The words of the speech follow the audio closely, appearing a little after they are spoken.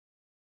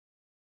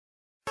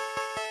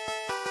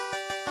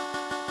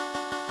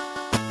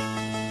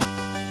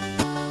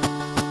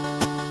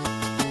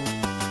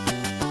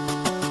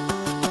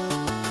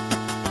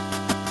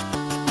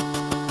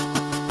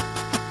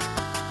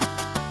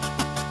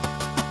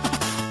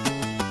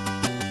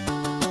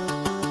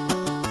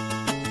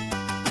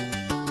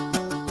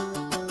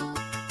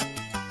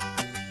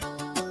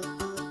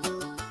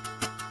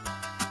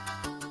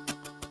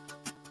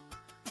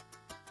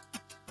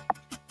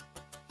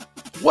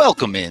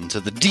Welcome into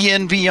the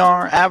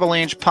DNVR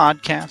Avalanche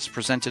podcast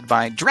presented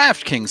by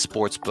DraftKings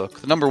Sportsbook,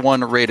 the number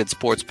one rated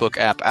sportsbook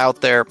app out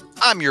there.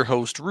 I'm your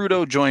host,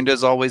 Rudo, joined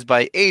as always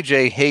by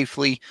AJ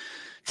Hafley.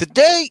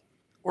 Today,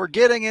 we're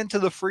getting into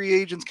the free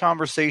agents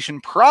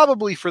conversation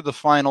probably for the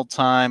final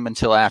time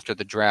until after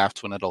the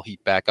draft when it'll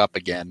heat back up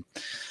again.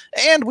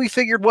 And we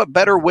figured what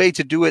better way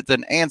to do it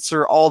than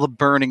answer all the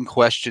burning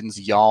questions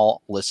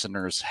y'all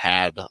listeners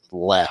had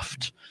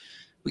left.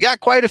 We got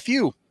quite a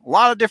few. A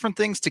lot of different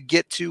things to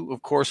get to.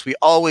 Of course, we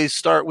always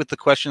start with the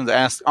questions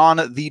asked on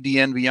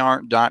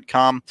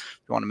thednvr.com.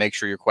 If you want to make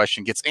sure your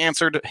question gets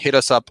answered, hit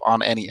us up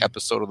on any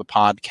episode of the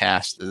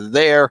podcast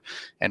there,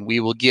 and we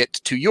will get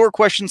to your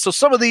questions. So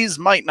some of these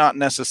might not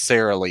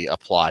necessarily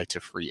apply to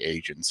free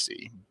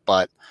agency,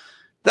 but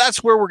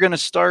that's where we're going to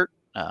start.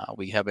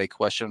 We have a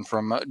question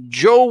from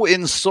Joe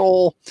in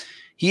Seoul.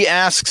 He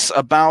asks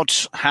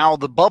about how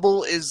the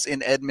bubble is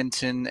in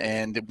Edmonton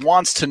and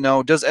wants to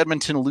know, does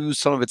Edmonton lose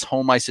some of its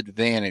home ice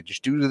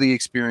advantage due to the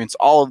experience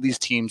all of these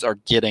teams are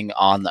getting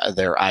on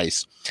their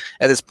ice?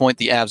 At this point,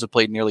 the Avs have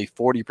played nearly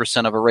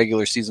 40% of a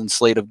regular season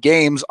slate of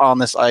games on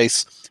this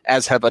ice,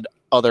 as have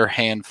another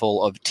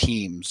handful of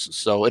teams.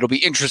 So it'll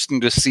be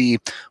interesting to see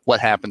what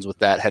happens with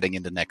that heading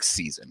into next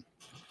season.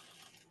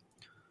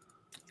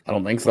 I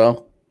don't think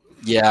so.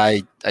 Yeah,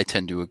 I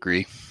tend to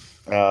agree.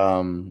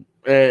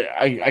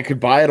 I could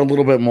buy it a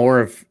little bit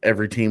more if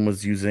every team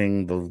was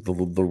using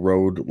the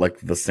road, like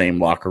the same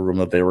locker room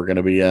that they were going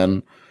to be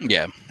in.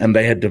 Yeah. And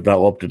they had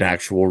developed an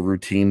actual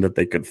routine that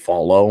they could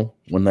follow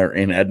when they're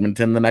in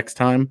Edmonton the next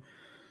time.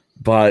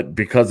 But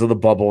because of the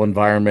bubble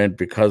environment,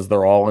 because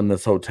they're all in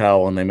this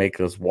hotel and they make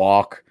this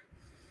walk,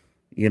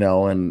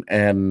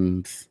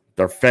 and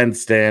they're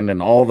fenced in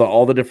and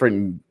all the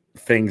different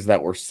things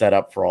that were set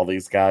up for all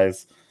these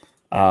guys,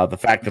 the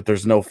fact that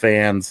there's no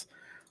fans,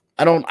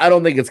 I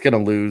don't think it's going to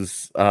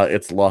lose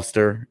its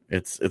luster,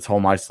 its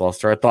home ice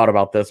luster. I thought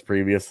about this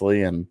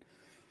previously, and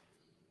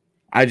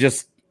I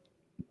don't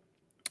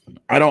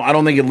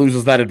think it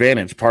loses that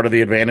advantage. Part of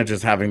the advantage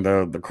is having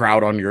the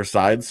crowd on your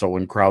side. So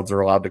when crowds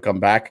are allowed to come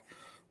back,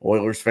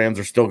 Oilers fans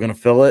are still going to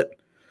fill it,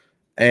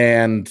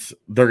 and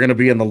they're going to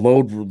be in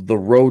the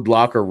road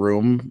locker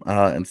room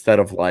instead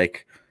of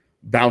like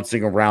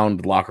bouncing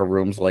around locker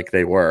rooms like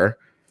they were,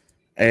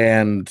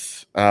 and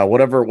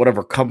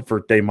whatever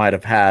comfort they might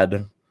have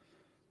had.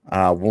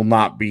 Will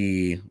not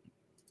be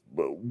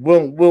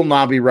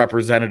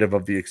representative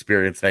of the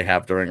experience they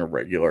have during a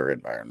regular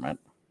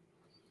environment.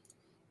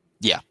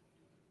 Yeah,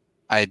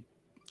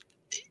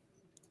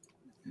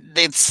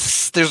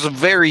 there's a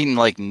very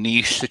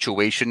niche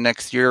situation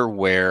next year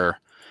where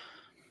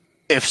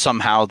if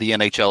somehow the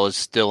NHL is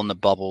still in the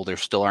bubble, there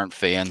still aren't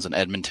fans, and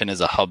Edmonton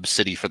is a hub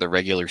city for the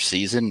regular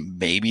season,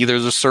 maybe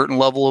there's a certain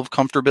level of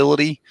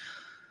comfortability,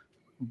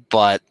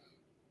 but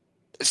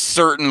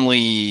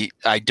certainly,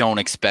 I don't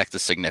expect a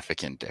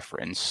significant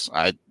difference.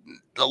 I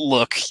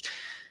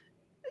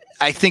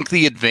think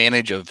the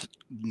advantage of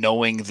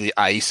knowing the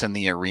ice and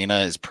the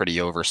arena is pretty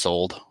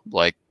oversold.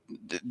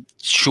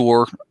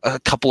 Sure, a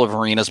couple of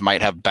arenas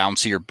might have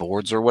bouncier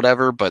boards or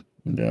whatever, but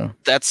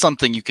that's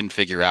something you can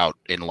figure out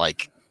in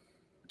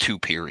 2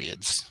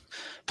 periods.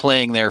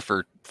 Playing there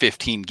for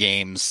 15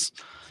 games,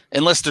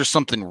 unless there's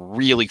something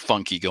really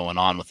funky going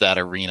on with that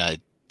arena,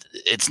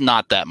 it's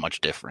not that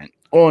much different.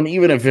 Well, and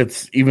even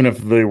if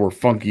they were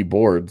funky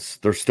boards,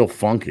 they're still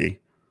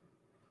funky.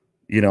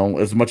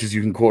 As much as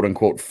you can quote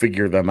unquote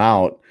figure them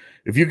out.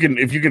 If you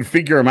can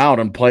figure them out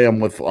and play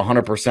them with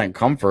 100%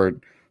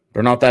 comfort,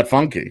 they're not that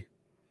funky.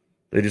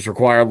 They just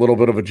require a little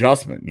bit of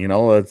adjustment.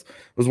 It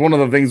was one of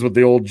the things with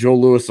the old Joe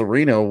Louis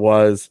Arena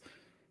was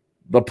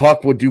the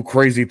puck would do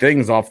crazy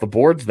things off the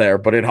boards there,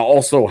 but it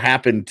also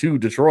happened to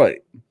Detroit.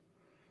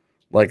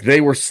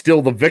 They were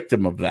still the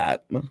victim of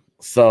that.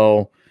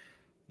 So.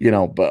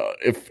 But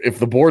if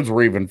the boards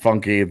were even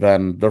funky,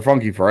 then they're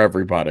funky for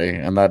everybody,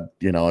 and that,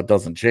 it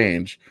doesn't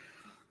change.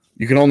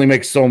 You can only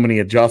make so many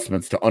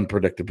adjustments to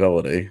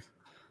unpredictability.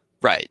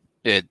 Right.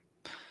 You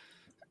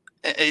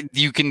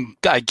can,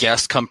 I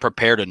guess, come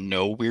prepared to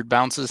know weird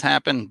bounces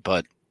happen,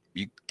 but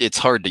it's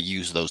hard to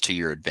use those to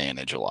your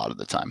advantage a lot of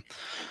the time.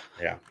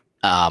 Yeah.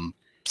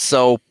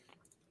 So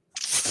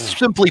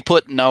simply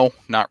put, no,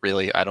 not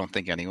really. I don't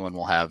think anyone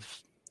will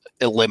have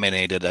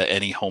eliminated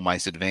any home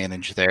ice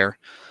advantage there.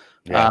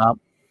 Yeah.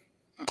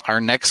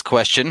 Our next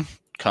question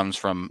comes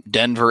from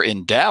Denver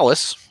in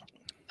Dallas.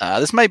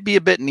 This might be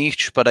a bit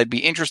niche, but I'd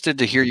be interested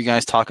to hear you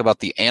guys talk about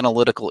the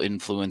analytical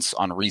influence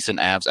on recent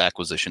Avs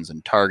acquisitions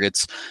and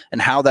targets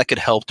and how that could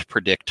help to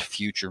predict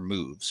future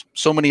moves.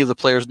 So many of the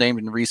players named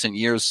in recent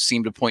years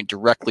seem to point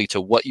directly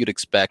to what you'd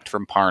expect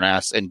from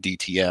Parnas and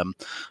DTM,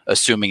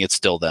 assuming it's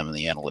still them in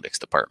the analytics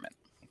department.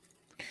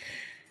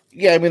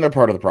 Yeah, I mean, they're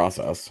part of the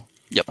process.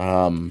 Yep.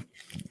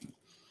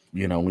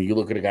 When you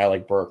look at a guy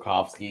like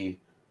Burakovsky,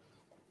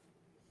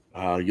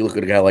 you look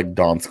at a guy like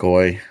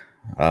Donskoy,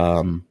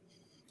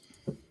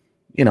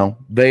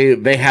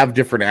 they have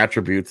different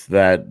attributes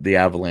that the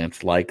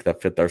Avalanche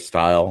that fit their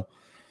style.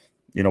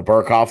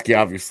 Burakovsky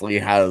obviously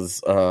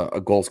has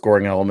a goal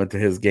scoring element to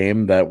his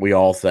game that we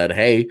all said,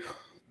 hey,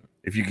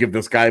 if you give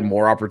this guy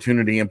more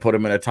opportunity and put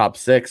him in a top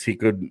 6, he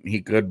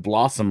could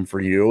blossom for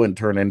you and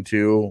turn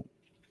into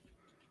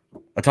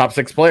a top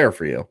 6 player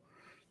for you.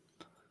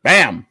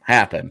 Bam,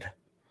 happened.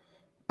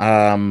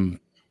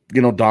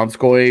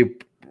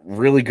 Donskoy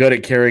really good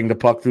at carrying the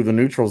puck through the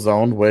neutral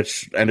zone,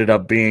 which ended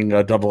up being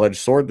a double-edged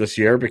sword this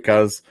year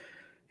because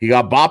he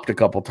got bopped a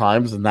couple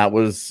times, and that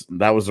was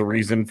a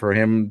reason for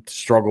him to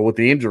struggle with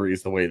the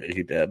injuries the way that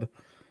he did.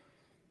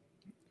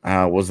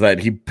 Was that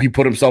he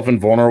put himself in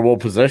vulnerable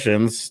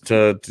positions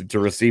to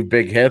receive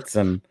big hits,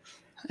 and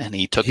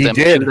he took them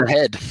to the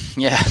head.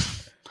 Yeah.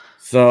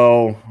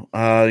 So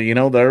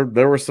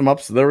there were some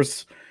ups. There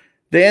was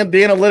the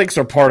analytics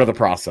are part of the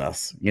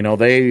process.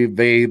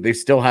 They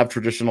still have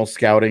traditional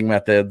scouting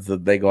methods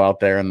that they go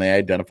out there and they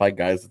identify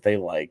guys that they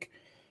like.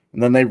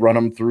 And then they run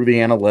them through the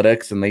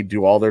analytics and they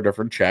do all their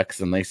different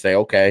checks and they say,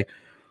 okay,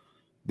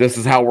 this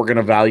is how we're going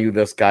to value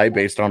this guy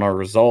based on our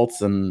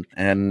results. And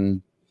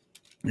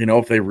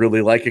if they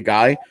really like a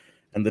guy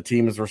and the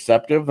team is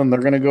receptive, then they're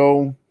going to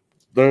go,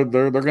 they're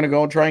going to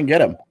go and try and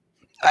get him.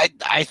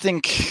 I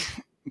think,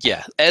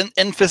 yeah. And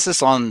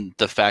emphasis on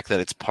the fact that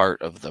it's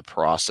part of the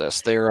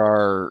process. There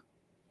are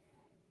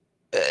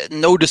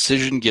no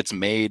decision gets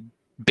made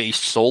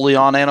based solely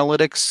on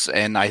analytics,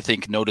 and I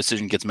think no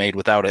decision gets made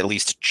without at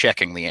least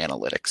checking the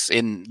analytics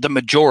in the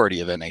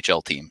majority of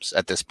NHL teams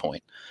at this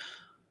point.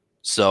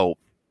 So,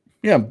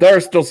 yeah, there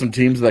are still some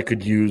teams that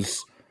could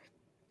use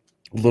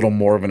a little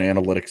more of an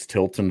analytics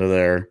tilt into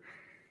their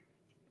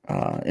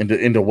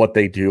into what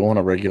they do on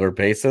a regular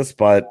basis,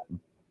 but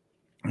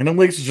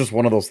analytics is just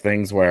one of those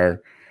things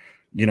where,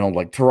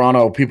 like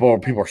Toronto, people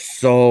are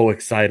so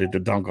excited to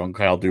dunk on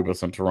Kyle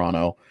Dubas in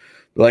Toronto.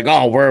 They're like,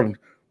 oh, where are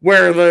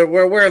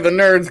the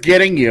nerds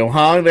getting you,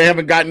 huh? They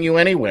haven't gotten you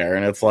anywhere.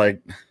 And it's like,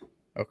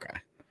 okay,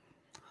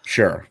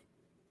 sure.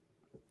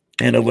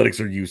 Analytics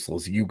are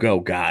useless. You go,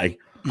 guy.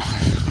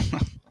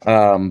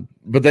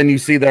 But then you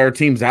see there are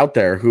teams out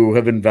there who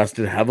have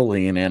invested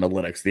heavily in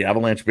analytics, the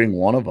Avalanche being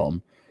one of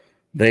them.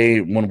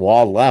 When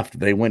Wall left,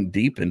 they went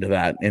deep into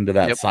that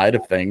yep. side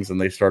of things,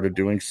 and they started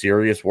doing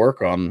serious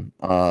work on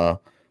a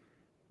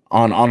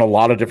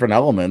lot of different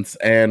elements.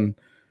 And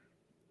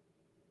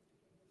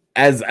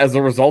as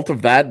a result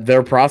of that,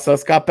 their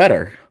process got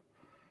better.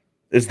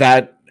 Is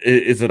it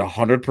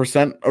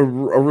 100% a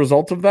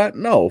result of that?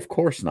 No, of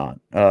course not.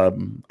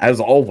 As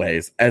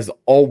always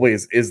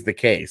is the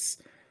case.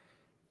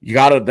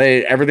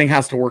 Everything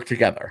has to work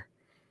together.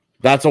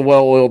 That's a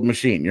well-oiled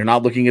machine. You're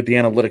not looking at the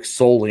analytics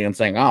solely and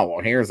saying, oh,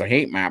 well, here's a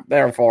heat map.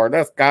 Therefore,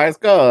 this guy's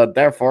good.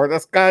 Therefore,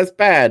 this guy's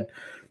bad.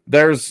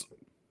 There's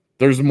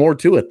more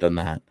to it than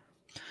that.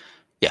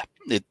 Yeah,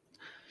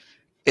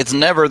 it's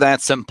never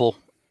that simple.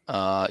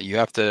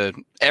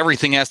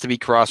 Everything has to be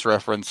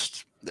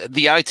cross-referenced.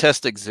 The eye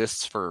test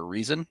exists for a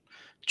reason.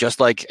 Just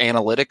like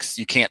analytics,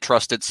 you can't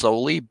trust it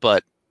solely.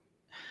 But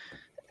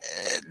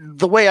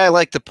the way I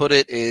like to put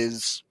it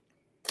is,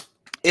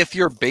 if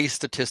your base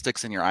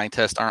statistics and your eye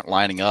test aren't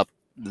lining up,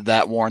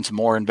 that warrants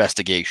more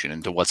investigation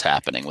into what's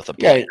happening with a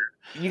player.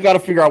 Yeah, you got to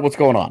figure out what's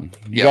going on.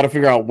 You got to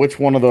figure out which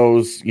one of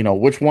those,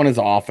 which one is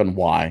off and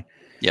why.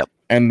 Yep.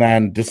 And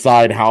then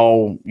decide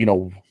how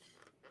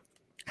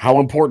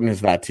important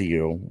is that to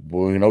you?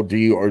 Well,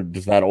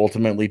 does that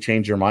ultimately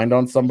change your mind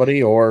on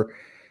somebody, or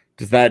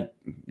does that,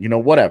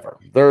 whatever?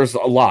 There's a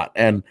lot.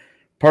 And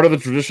part of the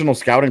traditional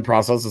scouting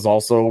process is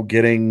also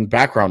getting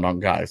background on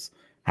guys.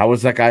 How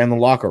is that guy in the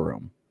locker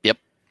room?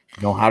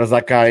 How does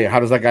that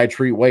guy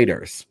treat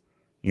waiters?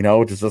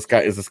 Is this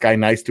guy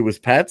nice to his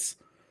pets?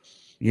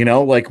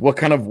 Like what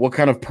kind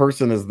of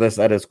person is this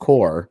at his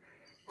core?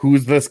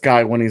 Who's this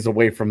guy when he's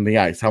away from the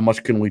ice? How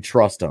much can we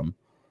trust him?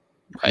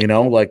 Right.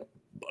 Like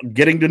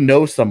getting to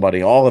know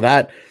somebody, all of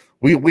that.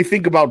 We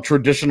think about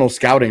traditional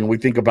scouting. We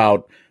think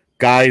about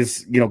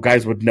guys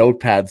with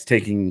notepads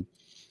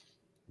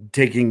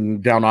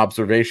taking down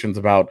observations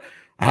about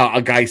how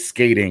a guy's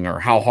skating or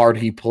how hard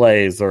he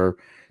plays, or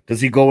does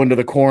he go into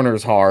the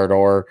corners hard,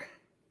 or,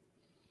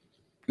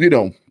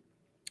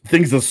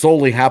 things that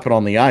solely happen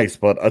on the ice.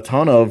 But a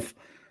ton of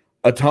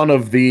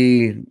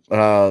the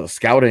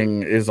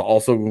scouting is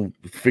also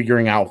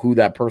figuring out who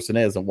that person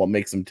is and what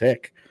makes him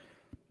tick,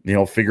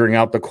 figuring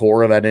out the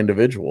core of that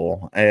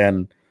individual.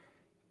 And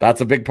that's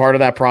a big part of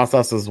that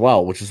process as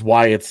well, which is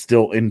why it's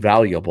still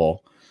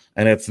invaluable.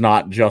 And it's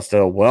not just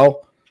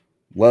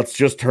let's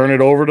just turn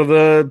it over to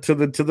the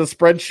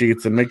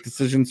spreadsheets and make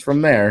decisions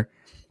from there,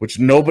 which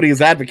nobody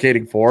is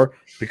advocating for,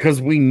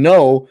 because we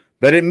know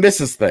that it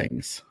misses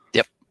things.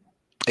 Yep,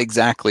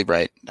 exactly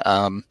right.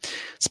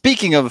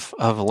 Speaking of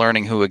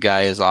learning who a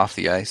guy is off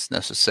the ice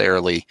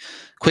necessarily,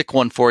 quick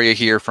one for you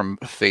here from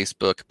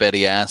Facebook.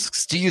 Betty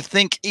asks, do you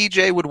think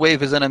EJ would waive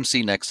his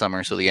NMC next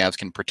summer so the Avs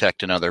can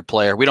protect another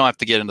player? We don't have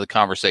to get into the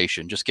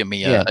conversation. Just give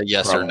me a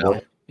yes probably. Or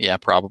no. Yeah,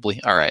 probably.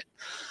 All right.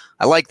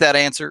 I like that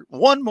answer.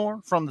 One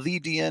more from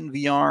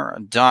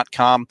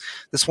thednvr.com.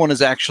 This one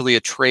is actually a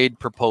trade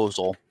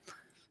proposal.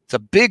 It's a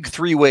big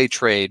three-way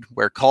trade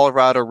where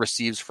Colorado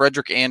receives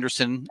Frederik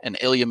Andersen and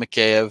Ilya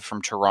Mikheyev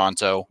from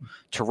Toronto.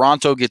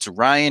 Toronto gets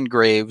Ryan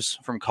Graves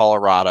from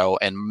Colorado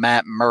and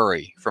Matt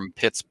Murray from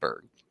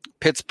Pittsburgh.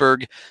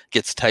 Pittsburgh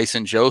gets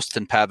Tyson Jost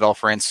and Pavel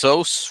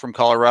Francouz from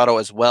Colorado,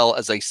 as well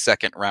as a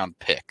second-round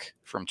pick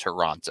from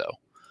Toronto.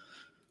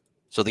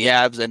 So the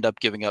Avs end up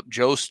giving up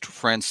Jost,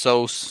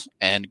 Francouz,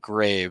 and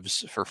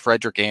Graves for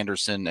Frederik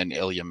Andersen and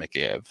Ilya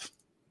Mikheyev.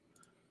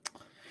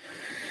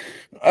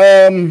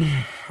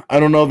 I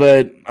don't know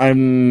that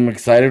I'm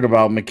excited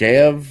about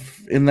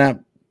Mikheyev in that.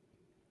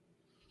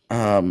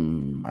 I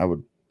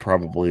would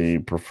probably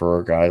prefer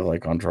a guy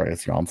like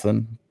Andreas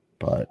Johnsson,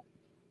 but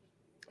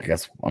I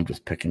guess I'm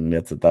just picking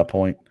nits at that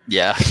point.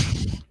 Yeah.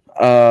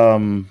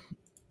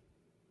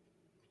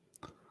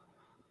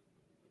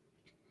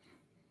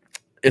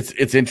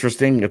 It's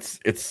interesting.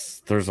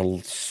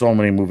 There's so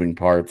many moving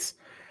parts.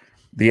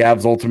 The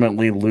Avs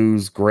ultimately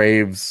lose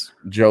Graves,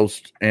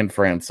 Jost, and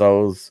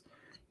Francouz,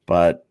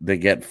 but they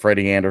get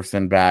Freddie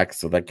Andersen back,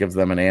 so that gives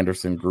them an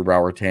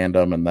Andersen-Grubauer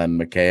tandem, and then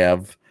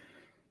Mikheyev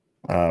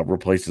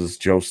replaces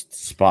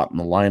Jost's spot in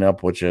the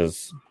lineup, which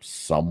is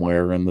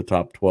somewhere in the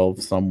top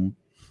 12,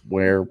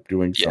 somewhere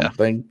doing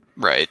something.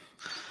 Right.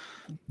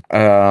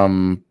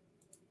 Toronto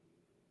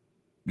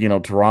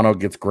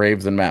gets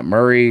Graves and Matt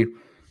Murray.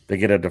 They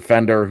get a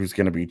defender who's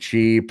going to be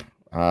cheap.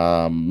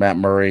 Matt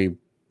Murray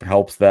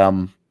helps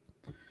them.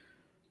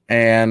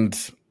 And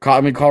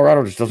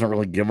Colorado just doesn't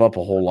really give up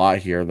a whole lot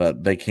here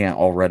that they can't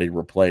already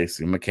replace.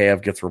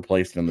 Mikheyev gets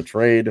replaced in the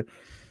trade.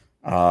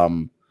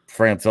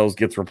 Francouz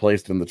gets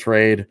replaced in the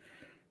trade.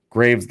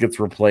 Graves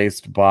gets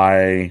replaced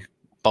by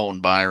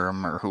Bowen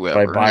Byram or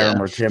whoever. By Byram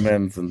or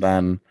Timmins. And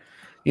then,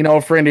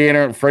 if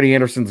Freddie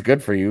Andersen's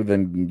good for you,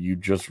 then you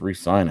just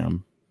re-sign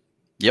him.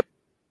 Yep.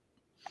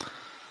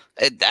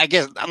 I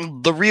guess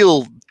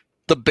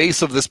the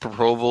base of this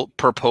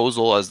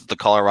proposal as the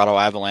Colorado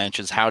Avalanche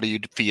is, how do you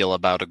feel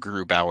about a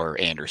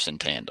Grubauer-Andersen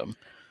tandem?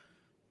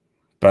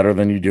 Better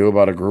than you do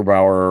about a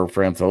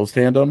Grubauer-Francouz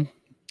tandem.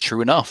 True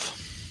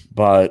enough.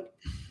 But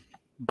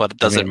it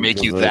doesn't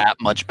make you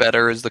that much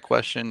better is the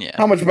question. Yeah.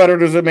 How much better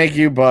does it make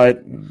you?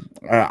 But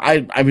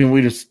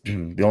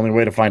the only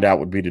way to find out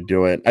would be to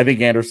do it. I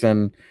think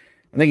Andersen's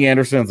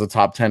a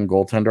top 10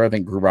 goaltender. I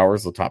think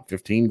Grubauer's the top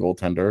 15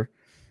 goaltender.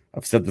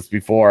 I've said this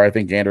before. I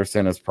think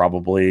Andersen is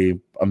probably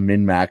a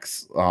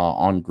min-max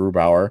on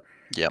Grubauer.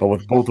 Yep. But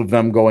with both of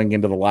them going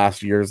into the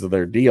last years of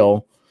their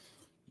deal,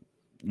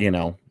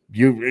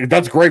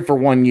 that's great for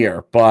 1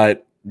 year,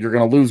 but you're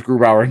going to lose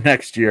Grubauer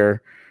next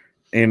year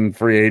in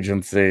free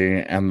agency,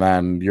 and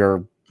then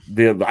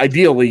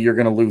ideally you're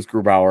going to lose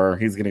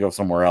Grubauer. He's going to go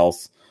somewhere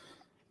else,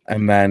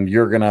 and then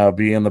you're going to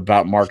be in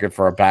the market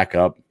for a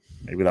backup.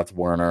 Maybe that's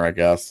Werner, I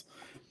guess.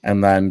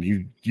 And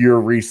then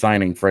you're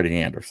re-signing Freddie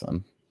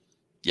Andersen.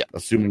 Yeah.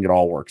 Assuming it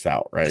all works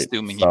out, right?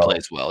 Assuming he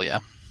plays well, yeah.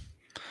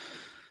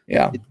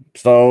 Yeah.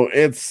 So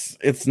it's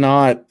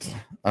not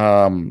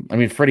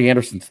Freddie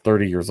Andersen's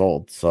 30 years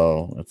old,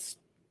 so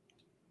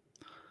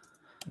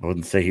I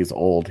wouldn't say he's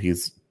old.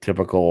 He's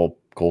typical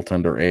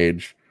goaltender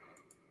age.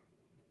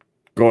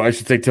 I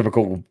should say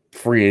typical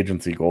free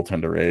agency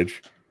goaltender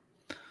age.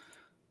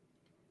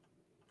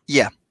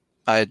 Yeah.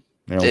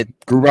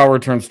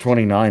 Grubauer turns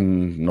 29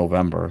 in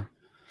November,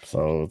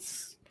 so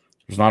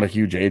there's not a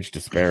huge age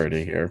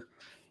disparity here.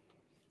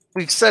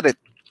 We've said it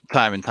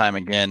time and time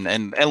again,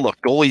 and look,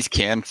 goalies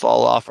can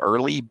fall off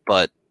early,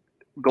 but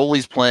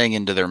goalies playing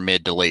into their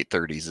mid to late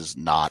 30s is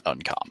not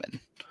uncommon.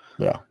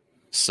 Yeah.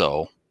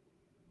 So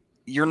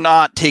you're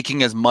not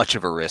taking as much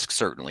of a risk,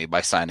 certainly,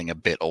 by signing a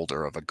bit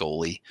older of a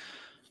goalie.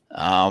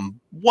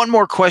 One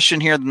more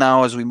question here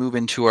now as we move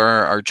into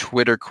our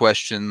Twitter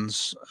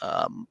questions.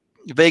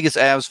 Vegas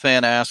Avs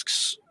fan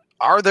asks,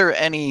 are there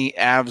any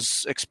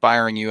Avs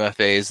expiring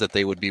UFAs that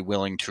they would be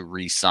willing to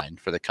re-sign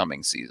for the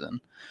coming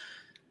season?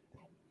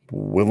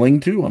 Willing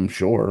to, I'm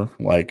sure.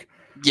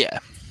 Yeah.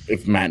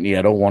 If Matt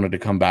Nieto wanted to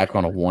come back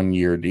on a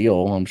 1-year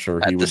deal, I'm sure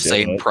he would do it. At the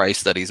same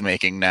price that he's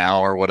making now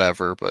or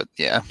whatever, but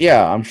yeah.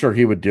 Yeah, I'm sure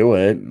he would do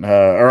it.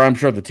 Or I'm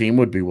sure the team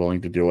would be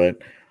willing to do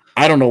it.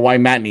 I don't know why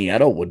Matt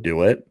Nieto would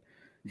do it.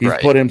 He's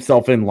put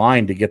himself in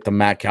line to get the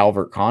Matt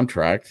Calvert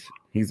contract.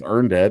 He's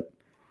earned it.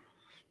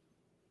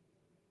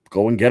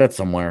 Go and get it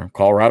somewhere.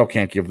 Colorado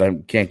can't give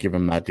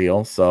him that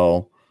deal.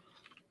 So,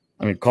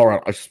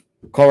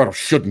 Colorado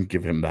shouldn't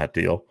give him that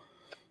deal.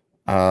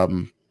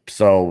 Nieto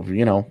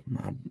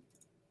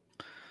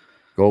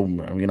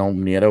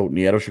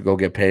should go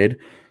get paid.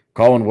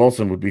 Colin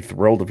Wilson would be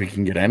thrilled if he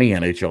can get any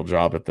NHL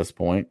job at this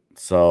point.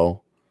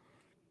 So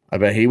I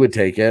bet he would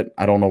take it.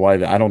 I don't know why.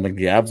 I don't think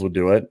the Avs would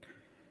do it.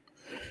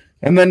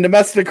 And then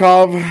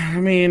Nemestikov,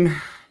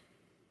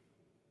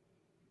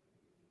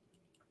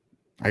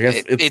 I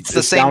guess it's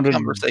the same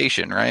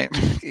conversation, right?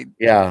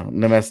 Yeah,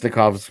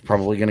 Nemestikov's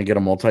probably going to get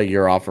a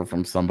multi-year offer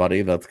from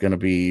somebody that's going to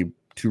be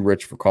too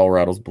rich for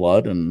Colorado's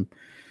blood, and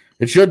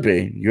it should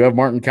be. You have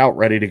Martin Kaut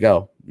ready to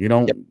go. You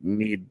don't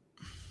need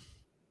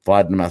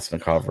Vlad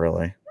Nemestikov,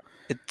 really.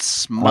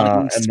 It's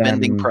money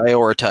spending,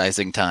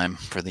 prioritizing time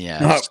for the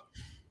Avs.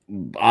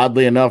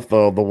 Oddly enough,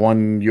 though, the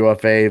one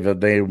UFA that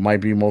they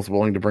might be most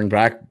willing to bring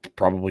back,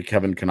 probably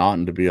Kevin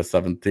Connaughton to be a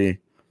 7th tee.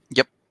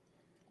 Yep.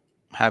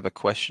 Have a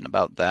question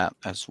about that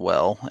as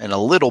well in a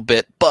little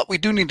bit, but we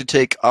do need to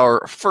take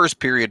our first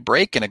period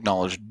break and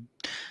acknowledge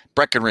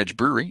Breckenridge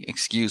Brewery,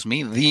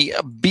 the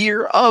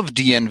beer of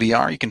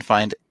DNVR. You can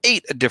find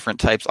 8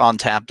 different types on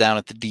tap down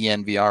at the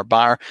DNVR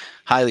bar.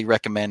 Highly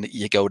recommend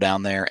you go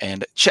down there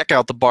and check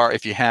out the bar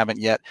if you haven't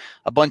yet.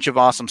 A bunch of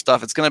awesome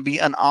stuff. It's going to be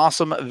an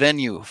awesome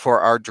venue for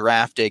our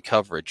draft day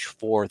coverage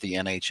for the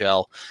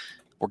NHL.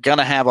 We're going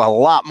to have a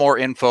lot more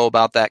info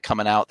about that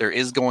coming out. There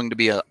is going to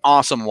be an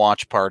awesome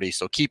watch party,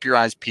 so keep your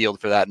eyes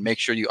peeled for that and make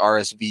sure you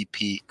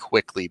RSVP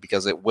quickly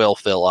because it will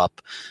fill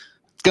up.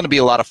 It's going to be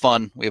a lot of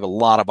fun. We have a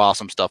lot of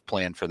awesome stuff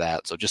planned for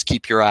that. So just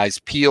keep your eyes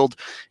peeled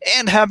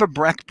and have a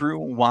Breck Brew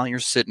while you're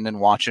sitting and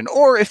watching.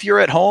 Or if you're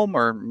at home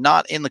or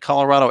not in the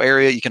Colorado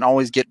area, you can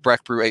always get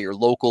Breck Brew at your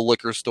local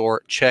liquor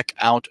store. Check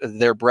out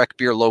their Breck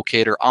Beer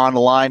locator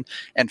online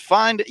and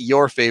find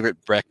your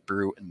favorite Breck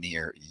Brew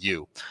near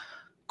you.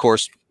 Of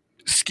course,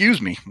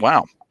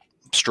 wow.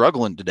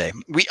 Struggling today.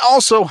 We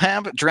also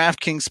have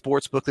DraftKings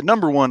Sportsbook, the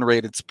 #1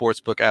 rated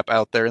sportsbook app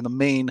out there and the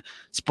main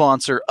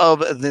sponsor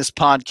of this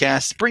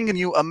podcast, bringing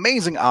you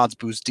amazing odds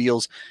boost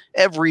deals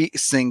every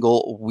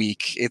single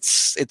week.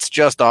 It's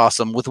just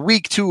awesome. With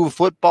week 2 of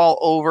football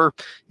over,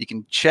 you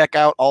can check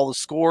out all the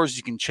scores.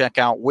 You can check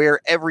out where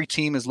every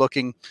team is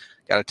looking.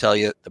 Got to tell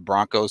you, the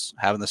Broncos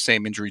having the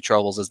same injury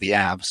troubles as the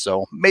Avs,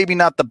 so maybe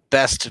not the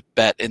best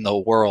bet in the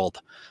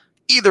world.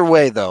 Either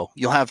way, though,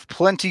 you'll have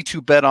plenty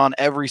to bet on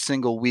every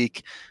single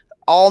week.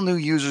 All new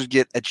users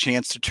get a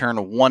chance to turn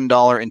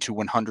 $1 into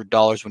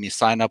 $100 when you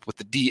sign up with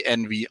the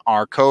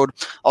DNVR code.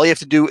 All you have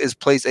to do is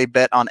place a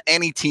bet on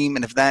any team,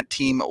 and if that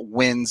team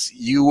wins,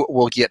 you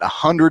will get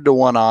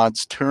 100-to-1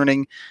 odds,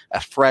 turning a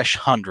fresh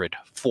 100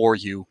 for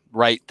you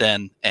right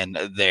then and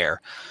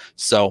there.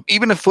 So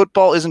even if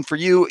football isn't for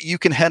you, you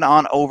can head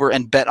on over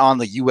and bet on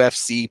the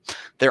UFC.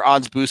 Their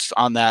odds boosts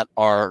on that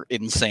are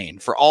insane.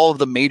 For all of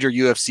the major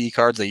UFC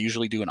cards, they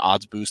usually do an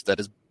odds boost that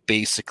is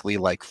basically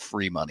like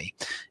free money.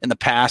 In the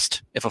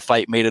past, if a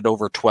fight made it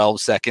over 12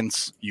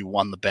 seconds, you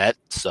won the bet.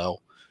 So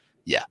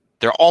yeah,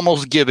 they're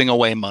almost giving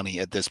away money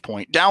at this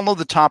point. Download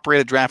the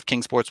top-rated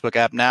DraftKings Sportsbook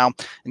app now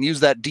and use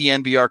that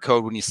DNVR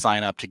code when you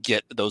sign up to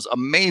get those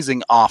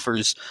amazing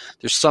offers.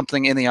 There's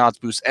something in the odds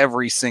boost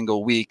every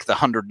single week. The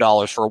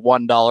 $100 for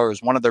 $1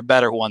 is one of their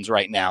better ones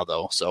right now,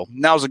 though. So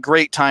now's a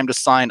great time to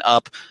sign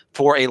up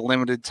for a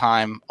limited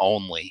time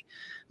only.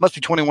 Must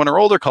be 21 or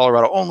older,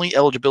 Colorado only.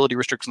 Eligibility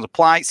restrictions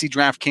apply. See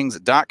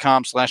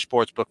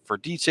DraftKings.com/sportsbook for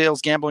details.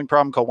 Gambling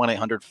problem, call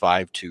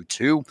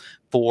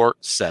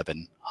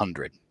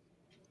 1-800-522-4700.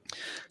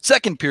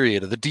 Second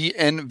period of the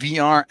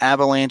DNVR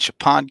Avalanche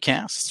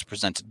podcast,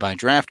 presented by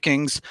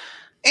DraftKings,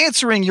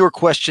 answering your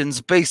questions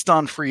based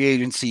on free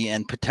agency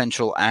and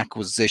potential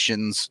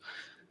acquisitions.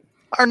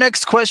 Our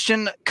next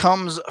question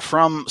comes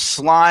from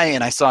Sly,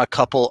 and I saw a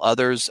couple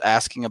others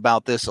asking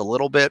about this a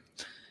little bit.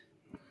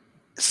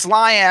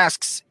 Sly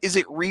asks, is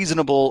it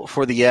reasonable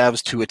for the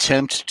Avs to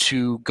attempt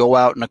to go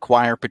out and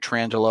acquire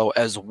Pietrangelo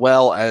as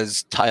well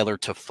as Tyler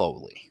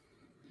Toffoli?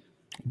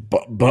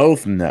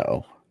 Both,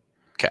 no.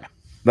 Okay.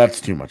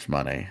 That's too much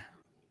money.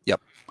 Yep,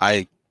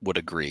 I would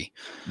agree.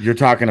 You're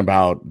talking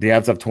about the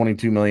Avs have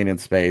 $22 million in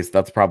space.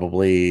 That's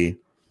probably,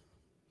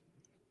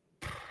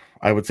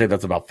 I would say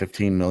that's about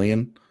 $15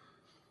 million.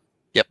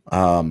 Yep.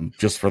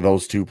 Just for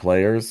those two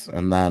players.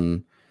 And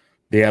then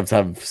the Avs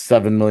have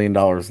 $7 million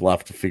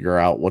left to figure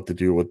out what to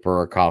do with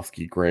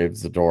Burakovsky,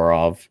 Graves,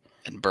 Zadorov.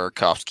 And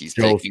Burakovsky's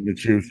Jost, taking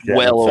Nichushkin,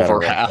 well over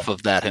half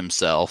of that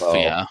himself. So,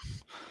 yeah.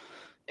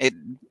 I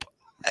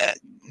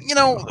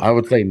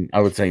would say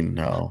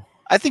no.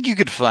 I think you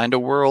could find a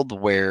world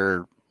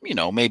where,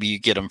 maybe you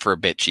get them for a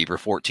bit cheaper,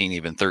 14,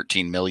 even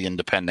 13 million,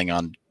 depending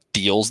on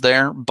deals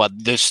there, but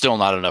there's still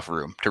not enough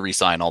room to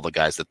re-sign all the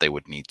guys that they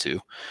would need to.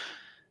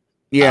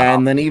 Yeah,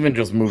 and then even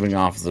just moving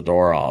off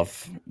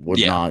Zadorov would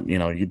not,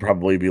 you'd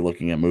probably be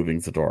looking at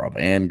moving Zadorov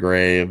and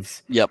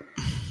Graves. Yep.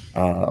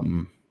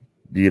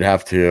 You'd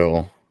have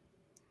to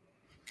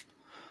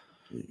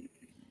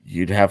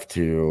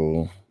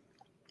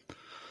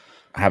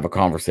have a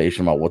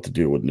conversation about what to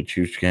do with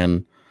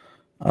Nichushkin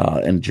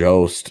and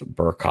Jost.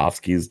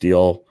 Burakovsky's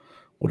deal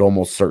would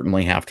almost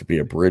certainly have to be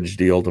a bridge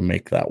deal to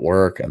make that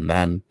work, and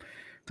then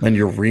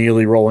you're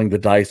really rolling the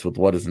dice with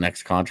what his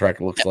next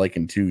contract looks like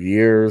in 2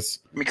 years.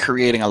 You're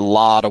creating a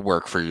lot of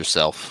work for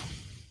yourself.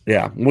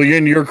 Yeah, well,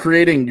 you're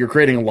creating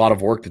a lot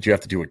of work that you have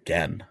to do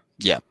again.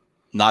 Yeah,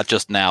 not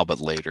just now, but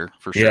later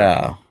for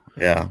sure.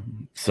 Yeah.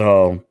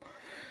 So,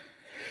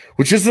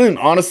 which isn't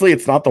honestly,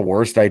 it's not the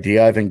worst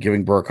idea. I think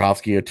giving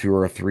Burakovsky a 2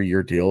 or a 3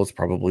 year deal is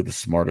probably the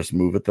smartest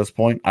move at this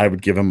point. I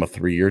would give him a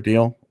 3 year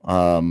deal,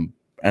 and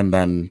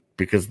then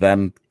because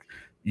then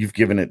you've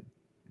given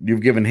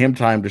him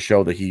time to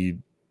show that he's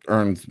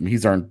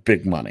earned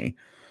big money,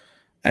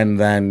 and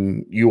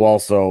then you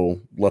also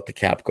let the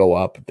cap go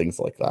up and things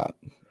like that.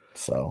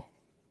 So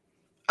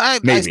I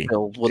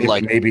still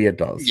would maybe it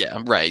does.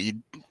 Yeah, right. You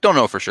don't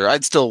know for sure.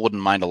 I'd still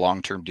wouldn't mind a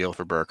long-term deal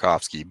for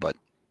Burakovsky, but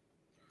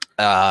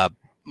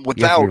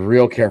You have to be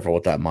real careful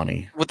with that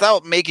money.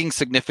 Without making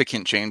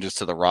significant changes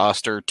to the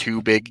roster,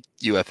 2 big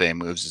UFA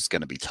moves is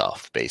going to be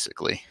tough,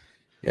 basically.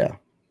 Yeah.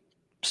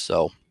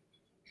 So,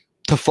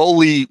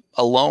 Toffoli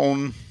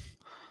alone.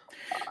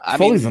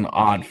 Toffoli's an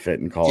odd fit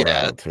in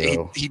Colorado,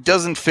 too. He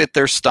doesn't fit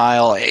their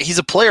style. He's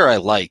a player I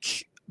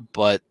like,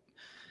 but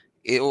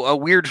a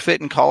weird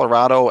fit in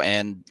Colorado,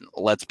 and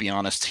let's be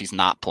honest, he's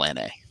not plan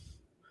A.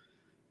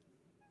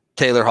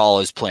 Taylor Hall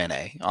is plan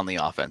A on the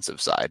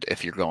offensive side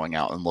if you're going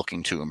out and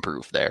looking to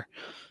improve there.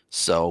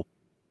 So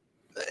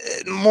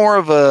more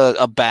of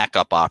a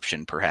backup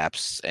option,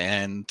 perhaps,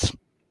 and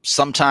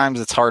sometimes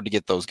it's hard to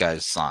get those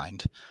guys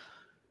signed.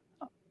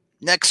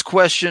 Next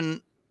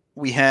question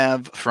we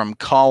have from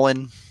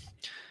Colin.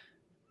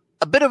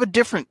 A bit of a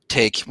different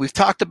take. We've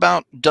talked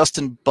about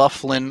Dustin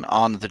Byfuglien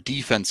on the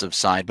defensive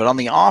side, but on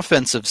the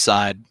offensive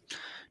side,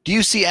 do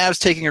you see Avs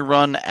taking a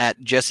run at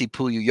Jesse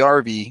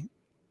Puljujarvi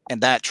and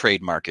that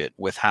trade market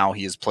with how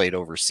he has played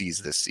overseas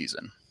this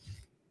season?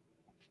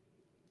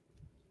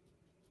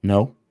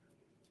 No.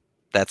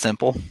 That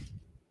simple?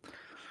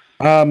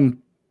 I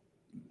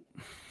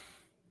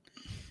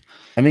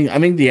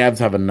think the Avs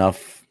have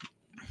enough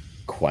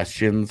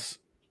questions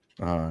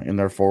in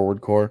their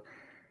forward core.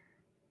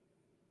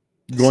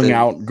 Going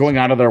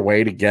out of their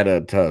way to get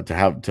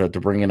to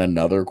bring in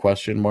another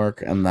question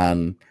mark, and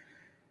then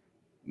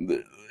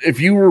if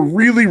you were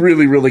really,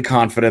 really, really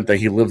confident that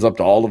he lives up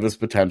to all of his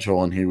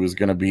potential and he was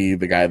going to be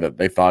the guy that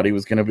they thought he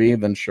was going to be,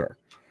 then sure.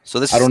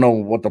 So I don't know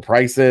what the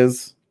price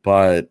is,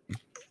 but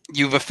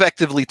you've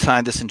effectively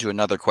tied this into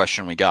another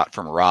question we got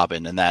from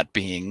Robin, and that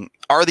being,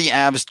 are the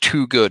Avs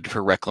too good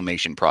for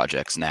reclamation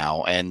projects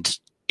now? And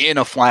in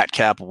a flat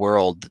cap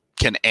world,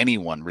 can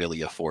anyone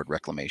really afford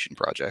reclamation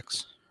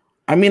projects?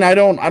 I mean, I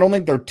don't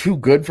think they're too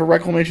good for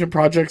reclamation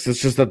projects. It's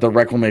just that the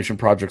reclamation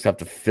projects have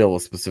to fill a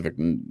specific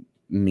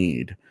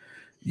need.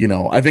 You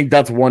know, I think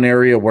that's one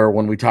area where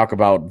when we talk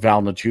about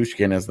Val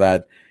Nichushkin is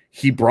that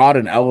he brought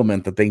an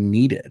element that they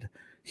needed.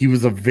 He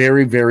was a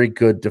very, very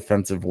good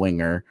defensive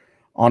winger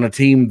on a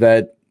team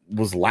that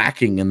was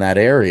lacking in that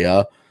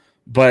area,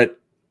 but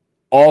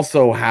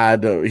also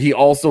had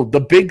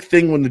the big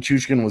thing with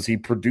Nichushkin was he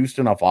produced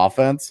enough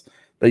offense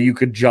that you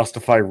could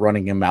justify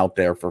running him out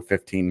there for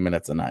 15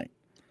 minutes a night.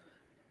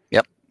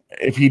 Yep.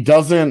 If he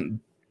doesn't,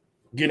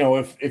 you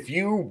know,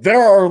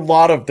 there are a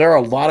lot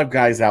of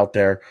guys out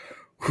there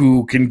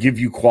who can give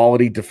you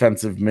quality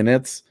defensive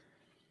minutes,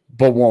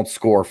 but won't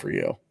score for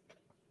you.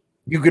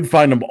 You can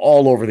find them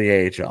all over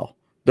the AHL.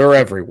 They're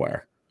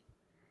everywhere.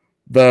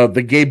 The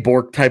Gabe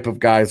Bork type of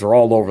guys are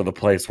all over the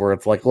place where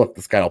it's like, look,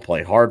 this guy will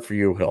play hard for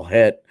you. He'll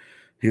hit.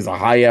 He's a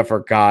high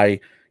effort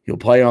guy. He'll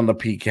play on the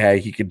PK.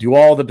 He could do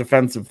all the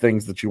defensive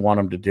things that you want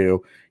him to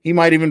do. He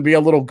might even be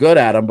a little good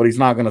at them, but he's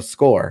not going to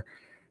score.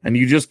 And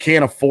you just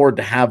can't afford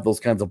to have those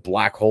kinds of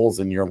black holes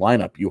in your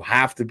lineup. You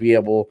have to be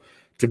able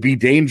to be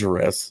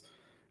dangerous.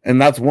 And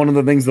that's one of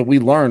the things that we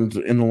learned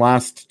in the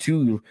last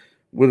two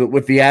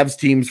with the Avs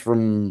teams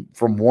from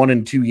 1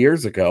 and 2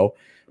 years ago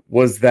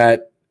was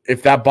that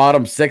if that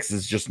bottom six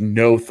is just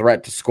no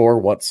threat to score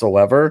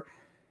whatsoever,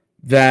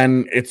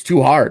 then it's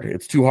too hard.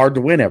 It's too hard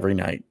to win every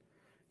night.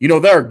 You know,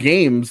 there are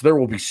games, there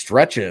will be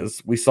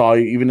stretches. We saw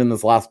even in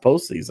this last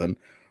postseason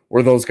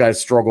where those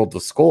guys struggled to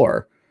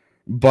score,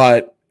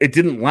 but it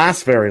didn't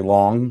last very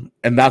long.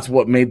 And that's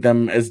what made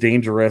them as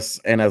dangerous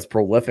and as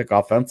prolific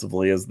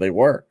offensively as they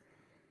were.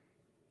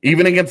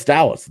 Even against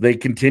Dallas, they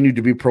continued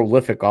to be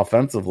prolific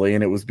offensively,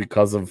 and it was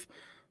because of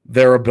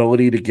their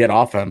ability to get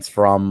offense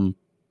from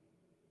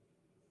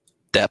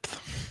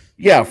depth.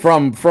 Yeah,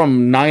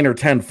 from 9 or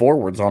 10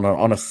 forwards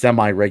on a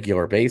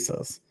semi-regular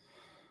basis.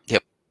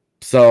 Yep.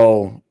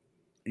 So,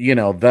 you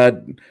know,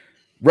 that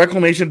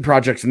reclamation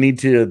projects need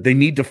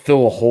to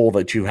fill a hole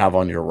that you have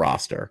on your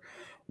roster.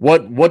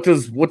 What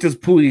does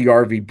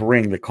Puljujarvi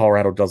bring that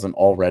Colorado doesn't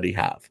already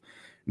have?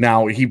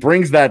 Now, he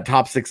brings that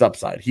top six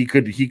upside. He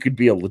could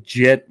be a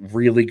legit,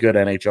 really good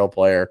NHL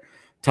player,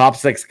 top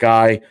six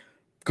guy,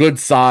 good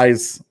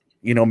size,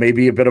 you know,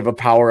 maybe a bit of a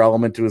power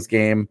element to his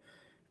game.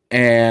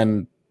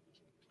 And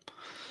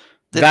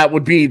that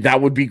would be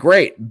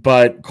great.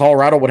 But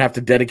Colorado would have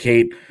to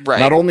dedicate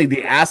not only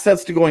the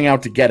assets to going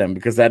out to get him,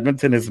 because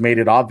Edmonton has made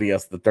it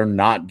obvious that they're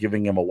not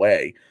giving him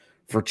away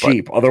for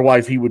cheap.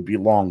 Otherwise, he would be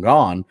long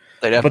gone.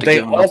 They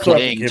also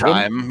have to give him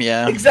time.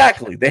 Yeah,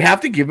 exactly. They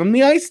have to give him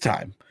the ice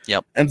time.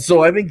 Yep. And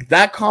so I think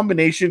that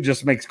combination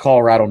just makes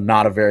Colorado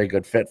not a very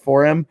good fit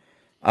for him.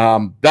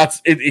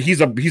 That's it. He's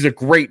a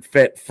great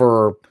fit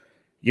for,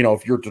 you know,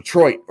 if you're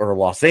Detroit or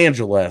Los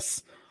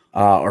Angeles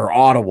or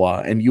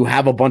Ottawa, and you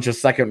have a bunch of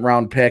second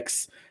round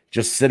picks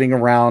just sitting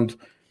around.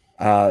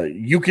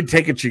 You could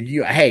take it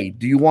to hey,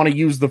 do you want to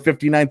use the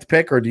 59th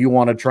pick or do you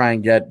want to try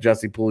and get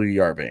Jesse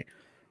Puljujarvi?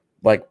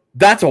 Like,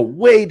 that's a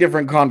way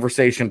different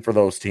conversation for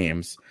those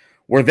teams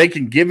where they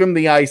can give him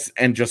the ice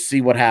and just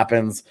see what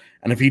happens.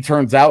 And if he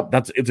turns out,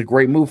 it's a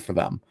great move for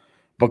them.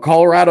 But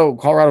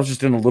Colorado's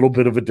just in a little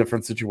bit of a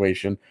different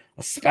situation,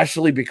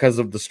 especially because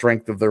of the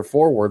strength of their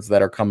forwards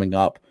that are coming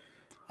up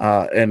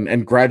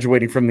and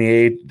graduating from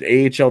the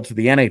AHL to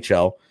the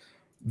NHL.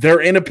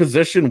 they're in a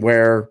position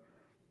where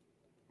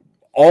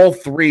all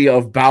three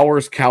of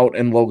Bowers, Kaut,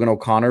 and Logan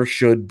O'Connor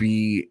should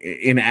be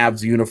in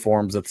Avs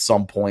uniforms at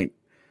some point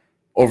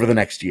over the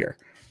next year.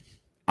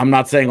 I'm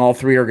not saying all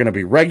three are going to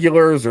be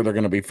regulars or they're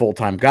going to be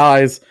full-time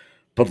guys,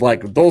 but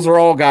like those are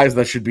all guys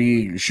that should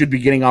be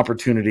getting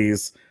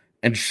opportunities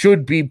and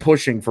should be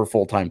pushing for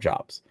full-time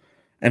jobs.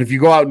 And if you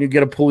go out and you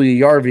get a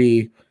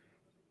Puljujarvi,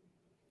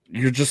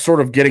 you're just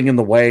sort of getting in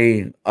the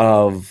way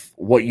of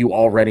what you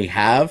already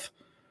have.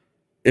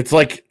 It's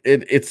like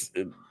it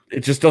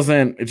just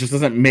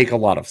doesn't make a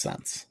lot of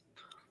sense.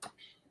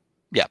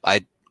 Yeah,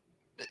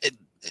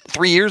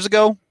 3 years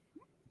ago,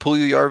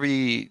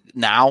 Puljujarvi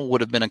now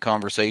would have been a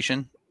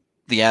conversation.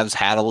 The Avs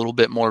had a little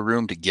bit more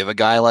room to give a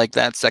guy like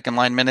that second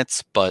line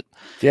minutes, but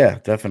yeah,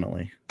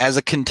 definitely. As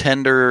a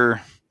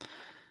contender,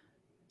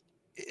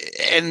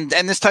 and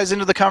this ties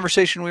into the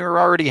conversation we were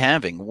already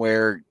having,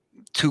 where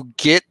to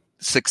get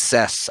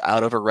success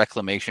out of a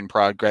reclamation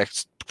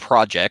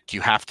project,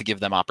 you have to give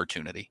them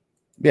opportunity.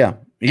 Yeah,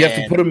 you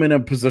have to put them in a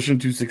position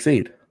to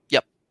succeed.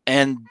 Yep,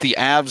 and the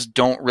Avs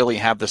don't really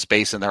have the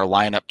space in their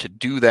lineup to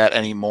do that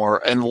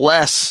anymore,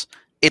 unless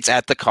it's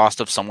at the cost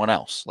of someone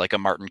else, like a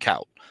Martin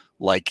Kaut,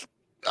 like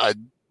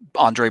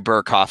Andre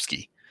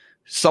Burakovsky.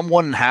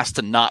 Someone has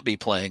to not be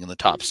playing in the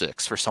top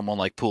six for someone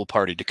like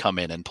Puljujarvi to come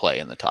in and play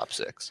in the top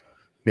six.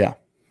 Yeah.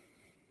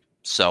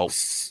 So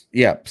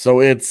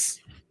it's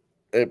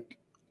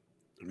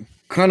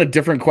kind of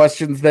different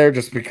questions there,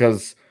 just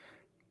because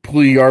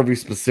Puljujarvi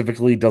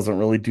specifically doesn't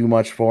really do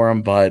much for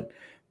him, but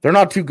they're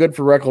not too good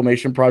for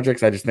reclamation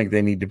projects. I just think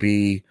they need to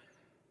be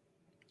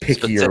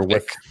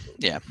pickier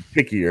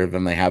pickier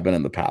than they have been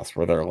in the past,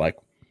 where they're like,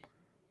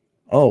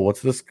 oh,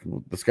 what's this?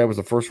 This guy was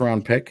a first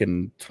round pick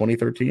in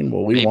 2013.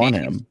 Well, we want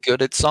him.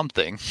 Good at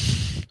something.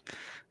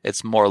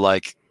 It's more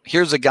like,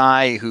 here's a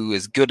guy who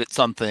is good at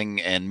something,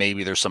 and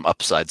maybe there's some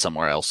upside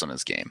somewhere else in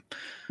his game.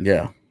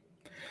 Yeah.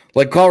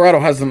 Like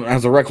Colorado has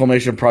a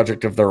reclamation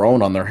project of their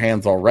own on their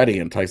hands already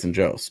in Tyson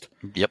Jost.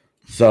 Yep.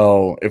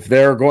 So if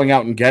they're going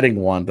out and getting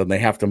one, then they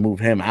have to move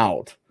him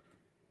out.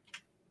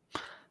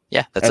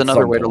 Yeah, that's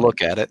another way to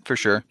look at it, for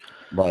sure.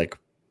 Like,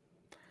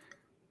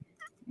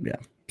 yeah.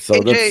 So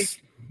that's...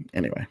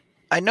 Anyway,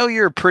 I know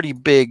you're a pretty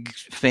big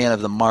fan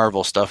of the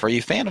Marvel stuff. Are you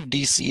a fan of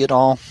DC at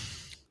all?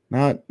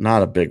 Not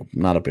a big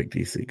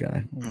DC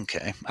guy.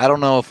 Okay. I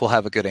don't know if we'll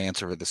have a good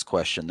answer for this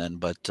question then,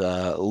 but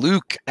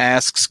Luke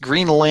asks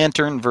Green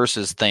Lantern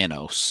versus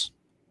Thanos.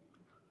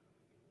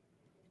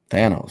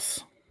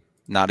 Thanos.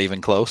 Not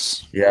even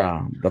close?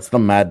 Yeah, that's the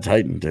Mad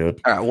Titan, dude.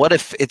 All right, what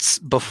if it's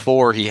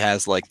before he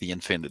has like the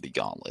Infinity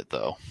Gauntlet,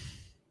 though?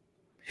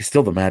 He's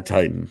still the Mad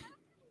Titan.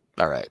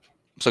 All right.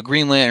 So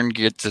Green Lantern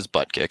gets his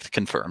butt kicked,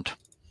 confirmed.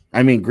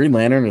 I mean, Green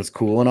Lantern is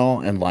cool and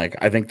all, and like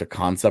I think the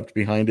concept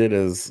behind it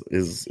is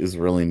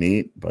really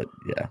neat. But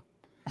yeah,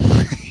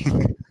 I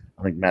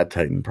think Mad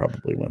Titan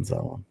probably wins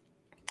that one.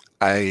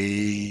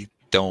 I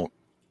don't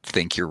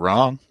think you're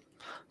wrong.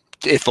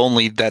 If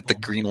only that the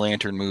Green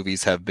Lantern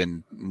movies have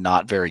been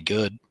not very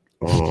good.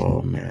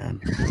 Oh man,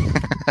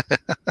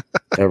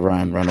 that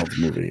Ryan Reynolds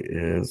movie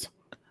is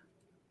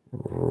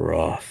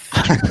rough.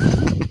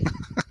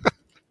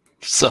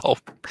 So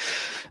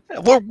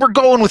we're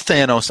going with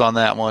Thanos on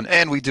that one,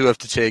 and we do have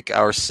to take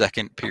our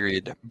second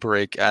period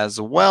break as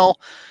well.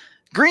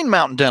 Green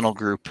Mountain Dental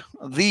Group,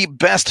 the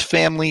best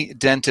family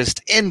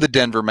dentist in the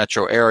Denver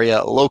metro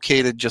area,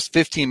 located just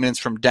 15 minutes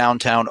from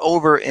downtown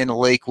over in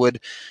Lakewood.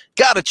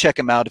 Got to check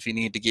them out if you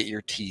need to get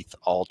your teeth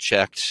all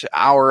checked.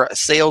 Our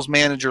sales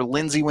manager,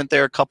 Lindsay, went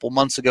there a couple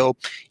months ago.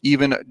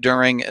 Even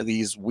during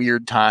these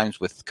weird times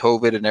with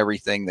COVID and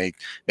everything, they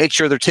make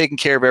sure they're taking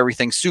care of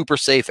everything, super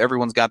safe.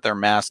 Everyone's got their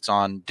masks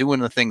on, doing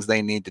the things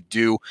they need to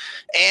do.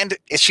 And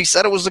she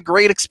said it was a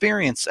great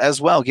experience as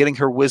well, getting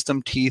her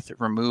wisdom teeth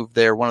removed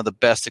there. One of the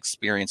best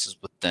experiences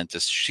with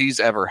dentists she's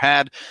ever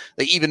had.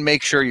 They even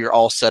make sure you're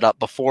all set up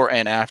before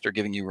and after,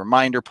 giving you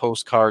reminder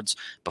postcards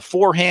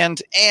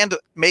beforehand and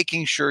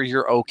making sure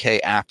you're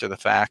okay after the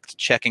fact,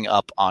 checking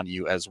up on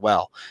you as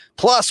well.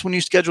 Plus, when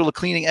you schedule a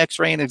cleaning,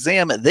 x-ray, and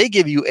exam, they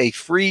give you a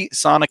free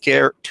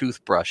Sonicare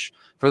toothbrush.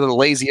 For the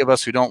lazy of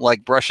us who don't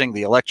like brushing,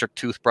 the electric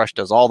toothbrush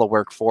does all the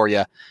work for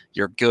you.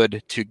 You're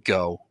good to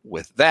go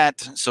with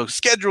that. So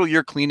schedule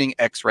your cleaning,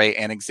 x-ray,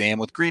 and exam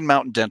with Green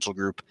Mountain Dental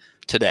Group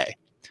today.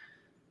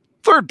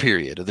 Third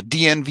period of the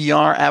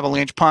DNVR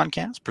Avalanche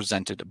podcast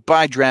presented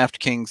by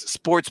DraftKings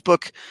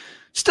Sportsbook.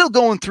 Still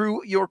going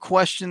through your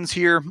questions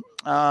here.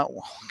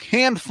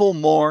 Handful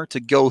more to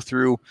go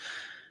through.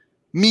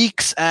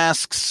 Meeks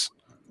asks,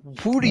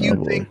 who do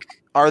you think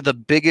are the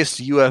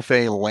biggest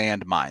UFA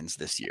landmines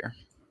this year?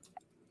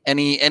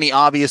 Any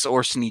obvious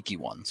or sneaky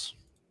ones?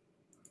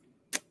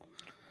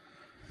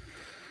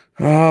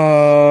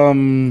 Well, I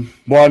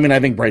mean, I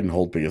think Braden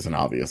Holtby is an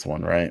obvious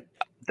one, right?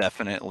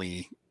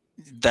 Definitely.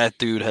 That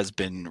dude has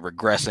been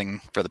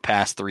regressing for the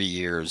past 3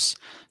 years.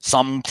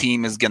 Some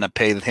team is going to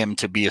pay him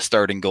to be a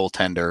starting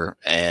goaltender,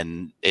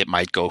 and it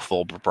might go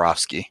full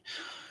Bobrovsky.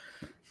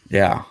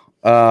 Yeah.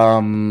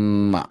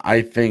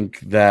 I think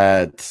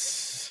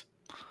that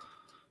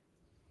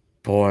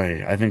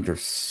Boy, I think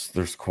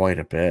there's quite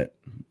a bit.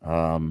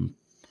 I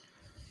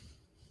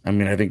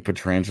mean, I think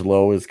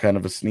Petrangelo is kind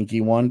of a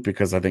sneaky one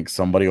because I think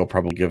somebody will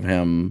probably give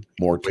him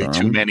more Way term.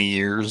 too many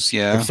years,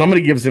 yeah. If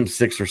somebody gives him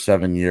 6 or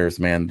 7 years,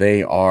 man,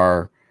 they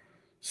are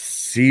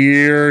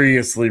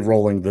seriously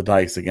rolling the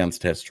dice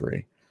against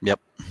history. Yep.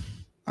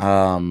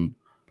 And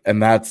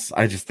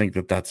I just think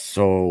that's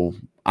so.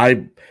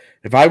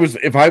 If I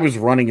was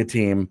running a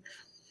team,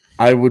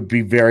 I would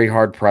be very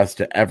hard pressed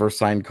to ever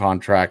sign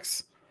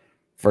contracts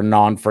for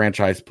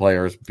non-franchise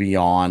players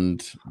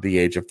beyond the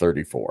age of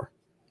 34.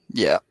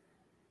 Yeah.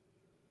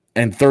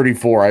 And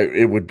 34,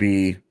 it would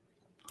be,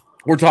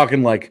 we're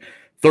talking like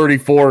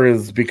 34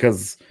 is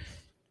because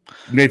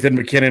Nathan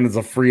McKinnon is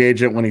a free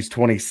agent when he's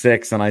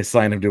 26 and I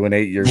signed him to an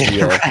 8-year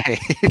deal. Right.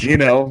 You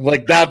know,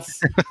 like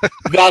that's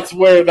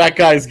where that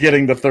guy's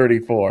getting to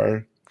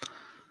 34.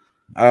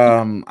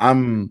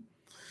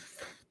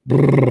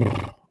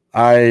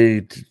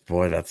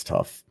 Boy, that's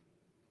tough.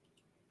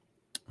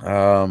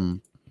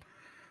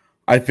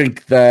 I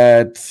think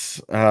that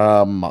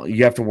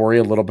you have to worry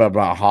a little bit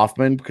about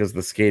Hoffman because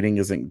the skating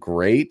isn't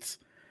great.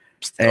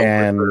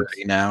 And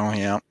now,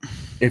 yeah.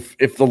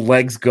 If the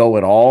legs go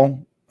at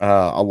all,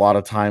 a lot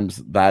of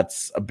times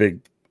that's a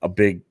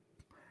big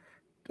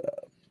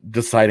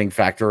deciding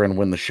factor in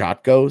when the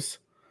shot goes.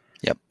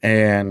 Yep.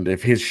 And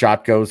if his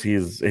shot goes,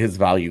 his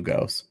value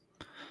goes.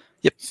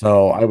 Yep.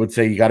 So I would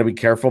say you got to be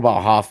careful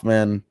about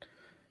Hoffman.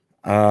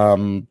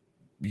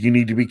 You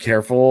need to be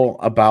careful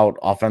about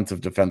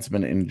offensive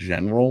defensemen in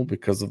general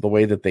because of the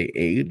way that they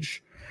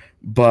age,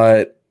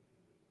 but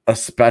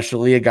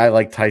especially a guy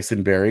like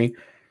Tyson Barrie,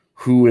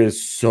 who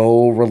is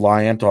so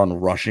reliant on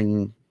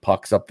rushing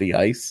pucks up the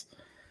ice.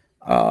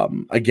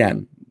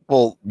 Again,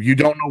 well, you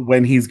don't know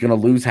when he's going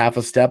to lose half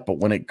a step, but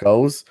when it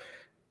goes,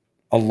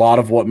 a lot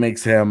of what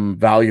makes him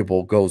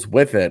valuable goes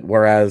with it.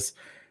 Whereas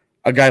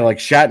a guy like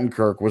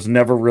Shattenkirk was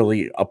never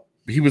really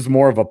he was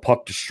more of a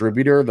puck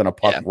distributor than a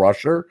puck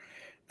rusher.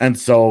 And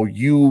so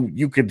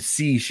you could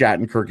see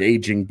Shattenkirk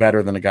aging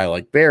better than a guy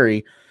like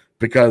Barrie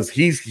because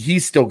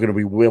he's still going to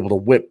be able to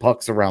whip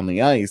pucks around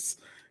the ice,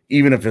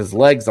 even if his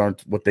legs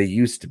aren't what they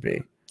used to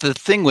be. The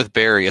thing with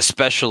Barrie,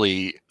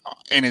 especially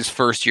in his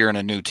first year in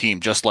a new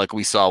team, just like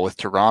we saw with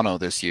Toronto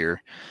this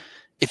year,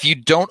 if you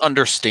don't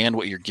understand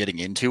what you're getting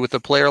into with a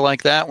player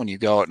like that, when you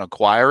go out and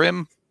acquire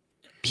him,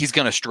 he's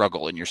going to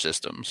struggle in your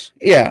systems.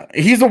 Yeah,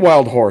 he's a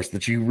wild horse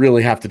that you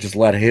really have to just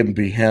let him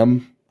be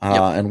him.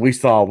 And we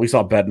saw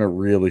Bednar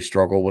really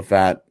struggle with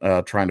that,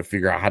 trying to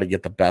figure out how to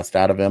get the best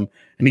out of him,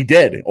 and he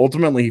did.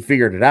 Ultimately, he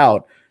figured it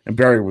out, and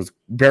Barrie was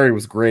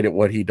great at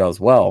what he does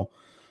well.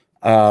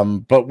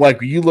 But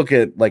like you look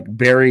at like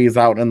Barrie is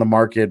out in the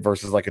market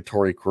versus like a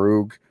Torrey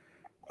Krug,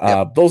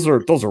 those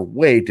are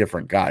way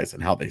different guys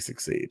and how they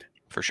succeed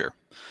for sure.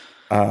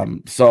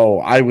 So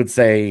I would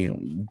say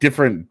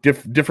different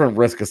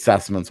risk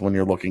assessments when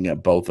you're looking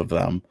at both of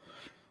them.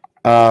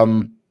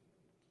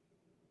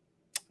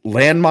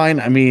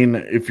 Landmine, I mean,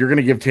 if you're going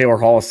to give Taylor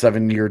Hall a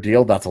 7-year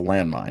deal, that's a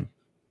landmine.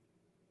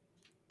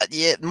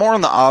 Yeah, more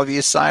on the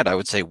obvious side, I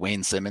would say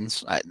Wayne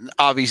Simmons.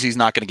 Obviously, he's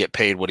not going to get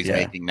paid what he's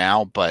making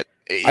now, but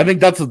I think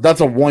that's a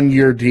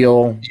 1-year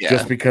deal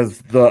just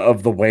because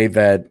of the way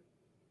that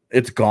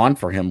it's gone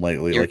for him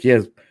lately. Like he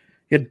had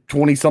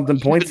 20-something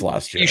points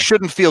last year. You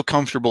shouldn't feel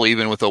comfortable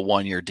even with a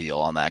 1-year deal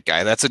on that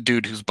guy. That's a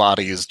dude whose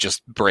body is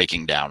just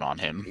breaking down on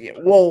him.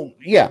 Well,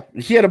 yeah,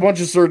 he had a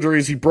bunch of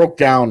surgeries. He broke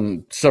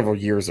down several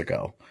years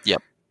ago.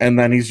 Yep. And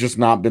then he's just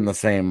not been the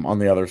same on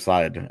the other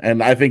side.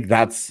 And I think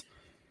that's,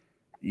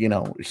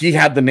 he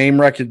had the name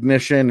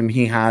recognition and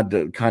he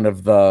had kind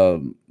of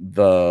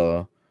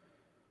the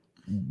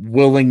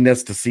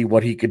willingness to see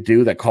what he could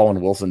do that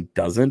Colin Wilson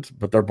doesn't,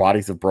 but their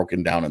bodies have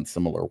broken down in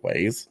similar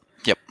ways.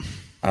 Yep.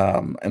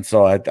 And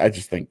so I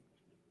just think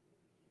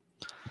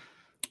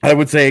I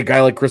would say a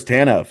guy like Chris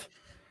Tanev,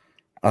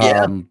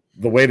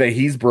 the way that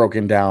he's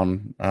broken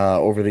down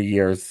over the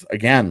years,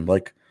 again,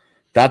 like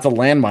that's a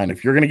landmine.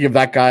 If you're going to give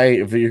that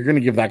guy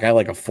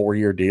like a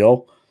 4-year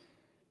deal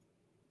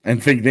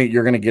and think that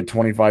you're going to get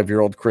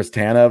 25-year-old Chris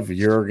Tanev,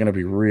 you're going to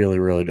be really,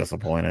 really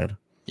disappointed.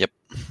 Yep.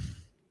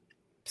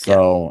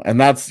 So,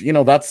 and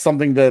that's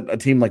something that a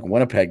team like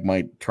Winnipeg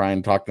might try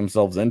and talk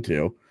themselves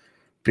into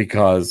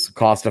because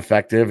cost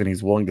effective and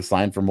he's willing to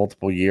sign for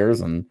multiple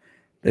years and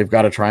they've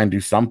got to try and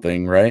do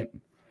something, right?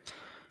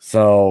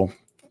 So,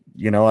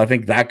 I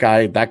think that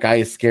guy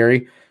is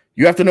scary.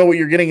 You have to know what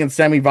you're getting in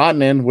Sami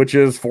Vatanen, which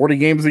is 40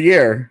 games a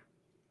year.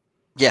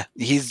 Yeah,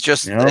 he's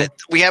just.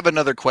 We have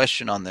another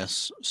question on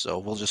this, so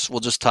we'll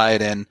just tie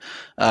it in.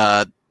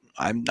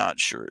 I'm not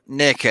sure.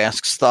 Nick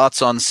asks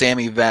thoughts on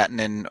Sami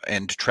Vatanen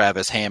and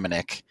Travis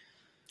Hamonic.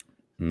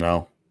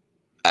 No,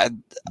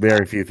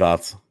 very few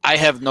thoughts. I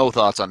have no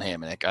thoughts on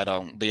Hamonic.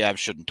 The Avs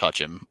shouldn't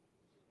touch him.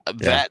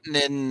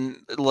 Vatanen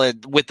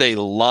led with a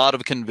lot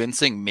of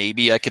convincing.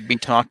 Maybe I could be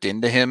talked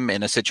into him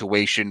in a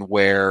situation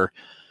where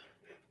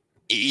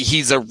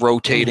he's a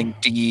rotating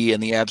D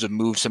and the Avs have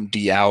moved some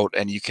D out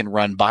and you can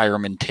run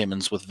Byram and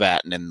Timmins with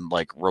Vatanen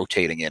like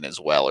rotating in as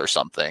well or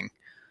something.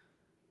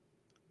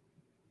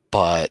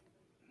 But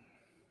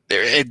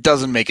It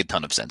doesn't make a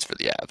ton of sense for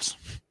the Avs.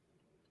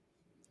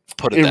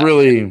 Put it It that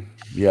really, way.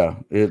 yeah,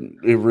 it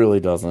really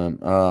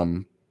doesn't.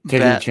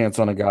 Taking a chance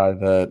on a guy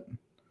that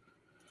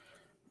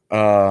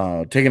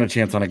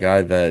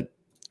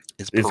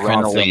is is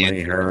perennially constantly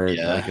injured. hurt.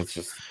 Yeah. Like, it's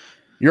just,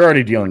 you're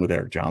already dealing with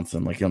Eric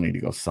Johnson. Like, you'll need to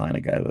go sign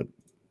a guy that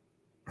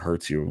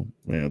hurts you,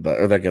 or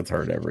that gets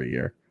hurt every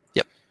year.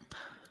 Yep.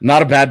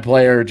 Not a bad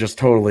player, just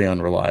totally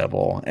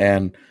unreliable.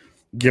 And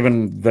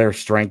given their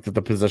strength at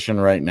the position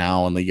right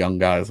now and the young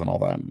guys and all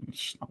that, it's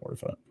just not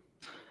worth it.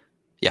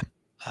 Yeah.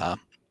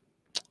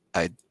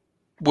 I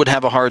would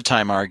have a hard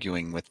time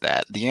arguing with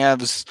that. The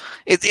Avs,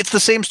 it's the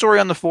same story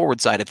on the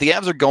forward side. If the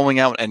Avs are going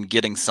out and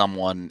getting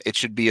someone, it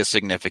should be a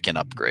significant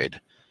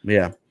upgrade.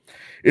 Yeah.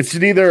 It's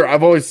either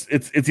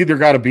it's either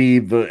got to be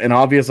an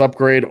obvious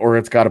upgrade, or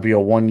it's got to be a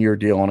 1-year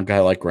deal on a guy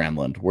like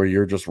Granlund, where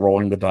you're just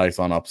rolling the dice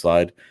on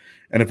upside.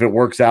 And if it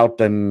works out,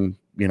 then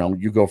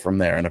you go from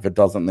there. And if it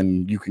doesn't,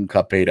 then you can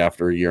cut bait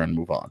after a year and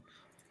move on.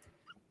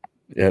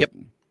 Yep.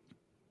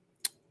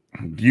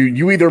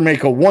 You either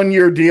make a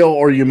 1-year deal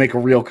or you make a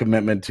real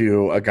commitment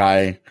to a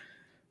guy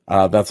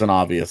that's an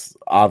obvious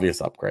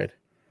upgrade.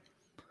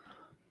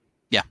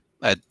 Yeah,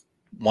 I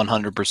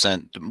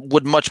 100%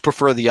 would much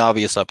prefer the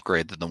obvious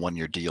upgrade than the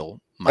 1-year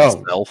deal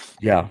myself.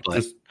 Yeah, but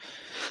just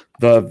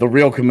the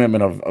real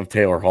commitment of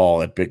Taylor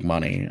Hall at big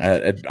money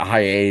at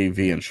high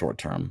AAV and short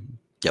term.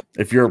 Yep.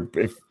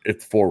 If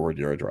it's forward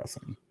you're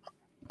addressing.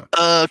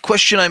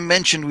 Question I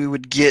mentioned we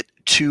would get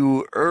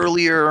to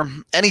earlier.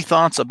 Any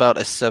thoughts about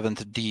a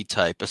 7th D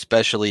type,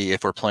 especially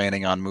if we're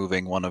planning on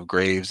moving one of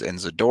Graves and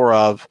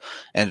Zadorov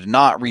and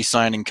not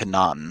re-signing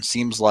Connaughton?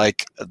 Seems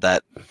like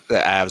that the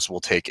Avs will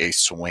take a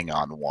swing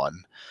on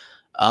one.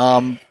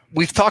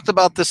 We've talked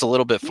about this a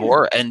little bit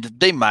before, and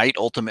they might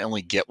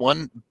ultimately get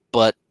one,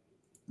 but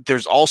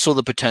there's also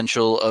the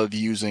potential of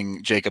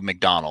using Jacob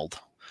McDonald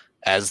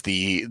as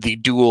the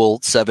dual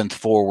 7th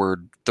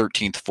forward,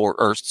 13th,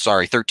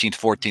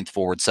 14th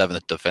forward,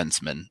 7th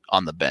defenseman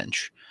on the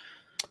bench.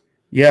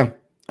 Yeah.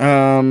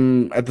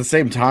 At the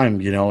same time,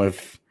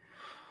 if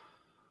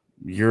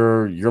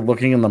you're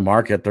looking in the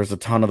market, there's a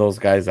ton of those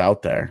guys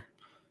out there.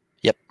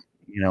 Yep.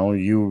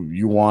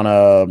 You want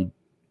a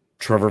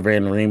Trevor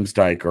Van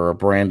Riemsdyk or a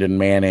Brandon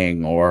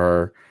Manning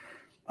or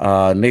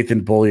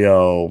Nathan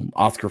Beaulieu,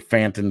 Oscar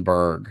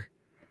Fantenberg,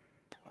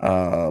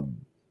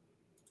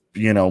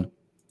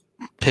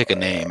 pick a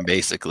name,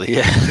 basically.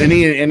 Yeah.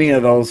 any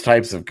of those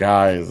types of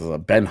guys,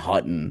 Ben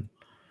Hutton,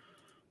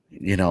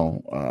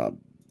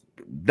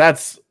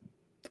 that's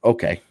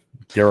okay.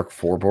 Derek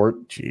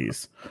Forbort,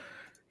 jeez,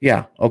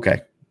 yeah,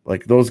 okay.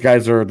 Like those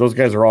guys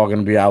are all going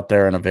to be out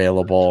there and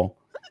available.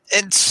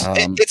 It's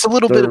a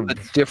little bit of a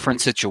different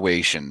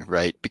situation,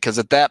 right? Because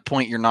at that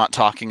point, you're not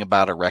talking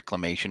about a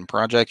reclamation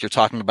project. You're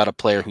talking about a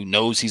player who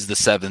knows he's the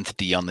 7th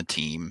D on the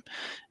team,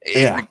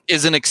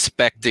 isn't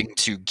expecting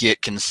to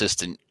get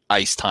consistent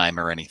ice time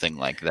or anything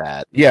like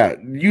that. Yeah,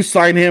 you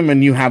sign him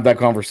and you have that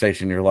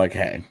conversation. You're like,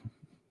 hey,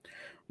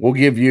 we'll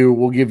give you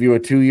a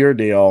 2-year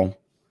deal.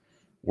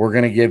 We're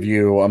going to give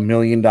you $1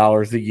 million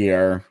a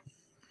year.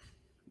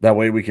 That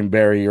way we can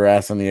bury your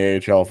ass in the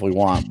AHL if we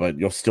want, but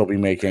you'll still be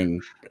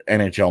making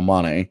NHL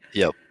money.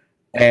 Yep.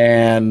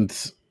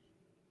 And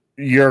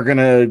you're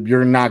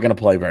not gonna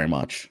play very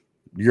much.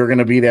 You're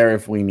gonna be there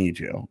if we need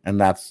you, and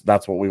that's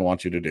what we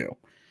want you to do.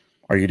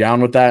 Are you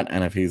down with that?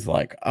 And if he's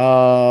like,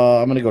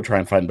 I'm gonna go try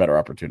and find better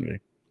opportunity.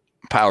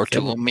 Power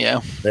to him, yeah.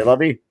 They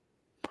love you.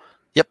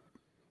 Yep.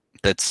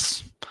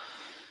 That's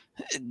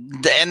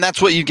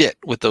what you get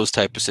with those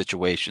type of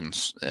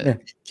situations. Yeah.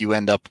 You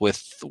end up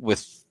with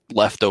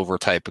leftover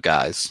type of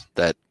guys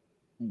that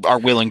are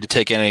willing to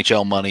take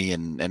NHL money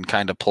and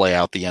kind of play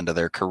out the end of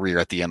their career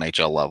at the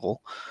NHL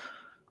level.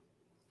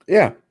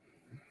 Yeah.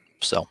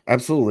 So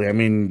absolutely. I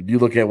mean, you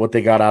look at what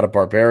they got out of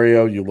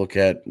Barbario, you look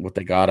at what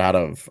they got out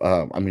of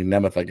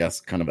Nemeth, I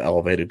guess, kind of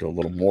elevated to a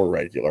little more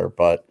regular,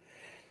 but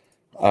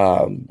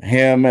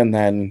him and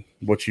then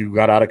what you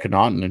got out of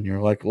Connaughton, and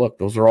you're like, look,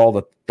 those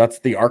are that's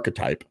the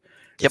archetype.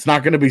 Yep. It's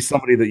not going to be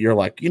somebody that you're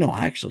like,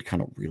 I actually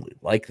kind of really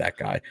like that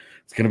guy.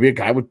 It's going to be a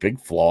guy with big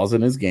flaws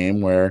in his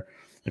game where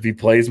if he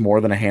plays more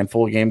than a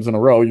handful of games in a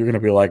row, you're going to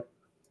be like,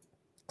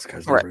 this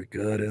guy's not very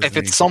good. If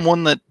it's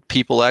someone that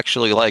people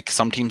actually like,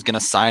 some team's going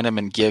to sign him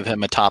and give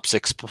him a top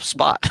 6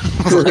 spot.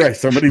 Right.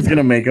 Somebody's going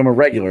to make him a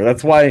regular.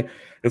 That's why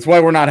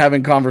we're not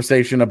having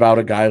conversation about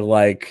a guy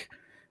like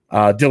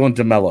Dylan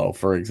DeMello,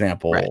 for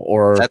example, right.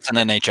 Or that's an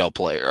NHL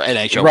player,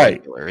 NHL right.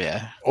 regular,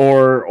 yeah.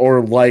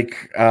 Or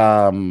like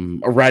a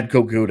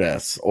Radko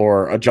Gudas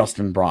or a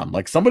Justin Braun.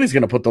 Like somebody's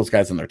going to put those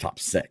guys in their top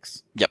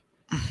 6. Yep.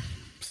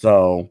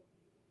 So,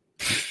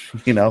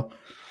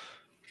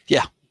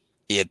 yeah,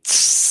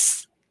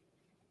 it's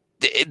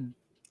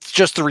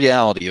just the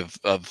reality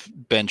of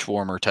bench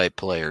warmer type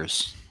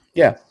players.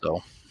 Yeah.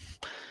 So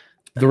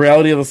the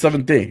reality of the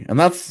 7th D, and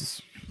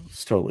it's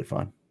totally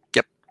fine.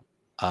 Yep.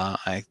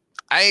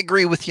 I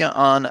agree with you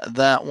on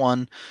that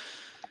one.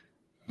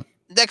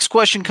 Next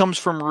question comes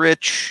from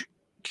Rich.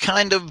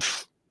 Kind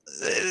of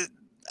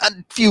a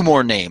few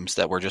more names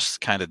that we're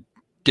just kind of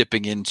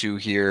dipping into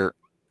here.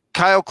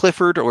 Kyle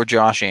Clifford or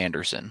Josh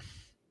Anderson,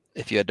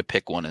 if you had to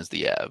pick one as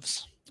the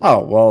Avs? Oh,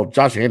 well,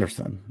 Josh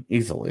Anderson,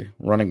 easily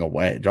running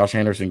away. Josh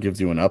Anderson gives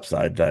you an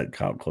upside that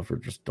Kyle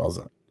Clifford just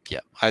doesn't.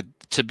 Yeah,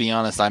 to be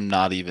honest, I'm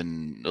not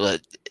even.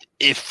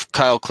 If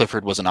Kyle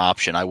Clifford was an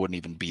option, I wouldn't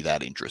even be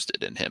that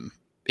interested in him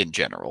in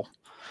general.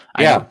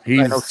 I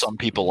know some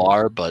people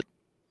are, but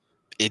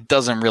it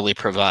doesn't really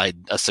provide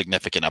a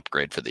significant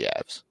upgrade for the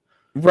Avs.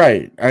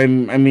 Right. I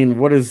mean,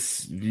 what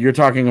is you're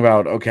talking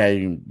about?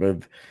 Okay,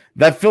 but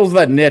that fills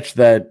that niche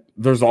that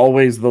there's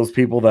always those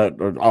people that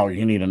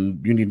you need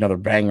another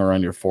banger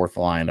on your fourth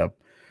lineup.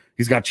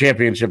 He's got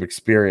championship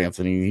experience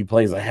and he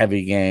plays a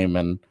heavy game,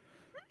 and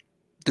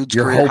dude's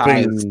career high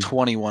is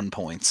 21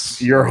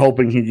 points. You're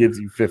hoping he gives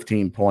you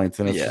 15 points,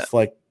 and it's just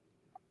like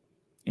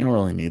you don't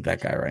really need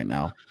that guy right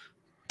now.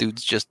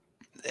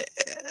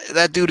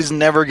 That dude is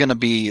never going to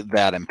be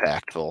that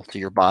impactful to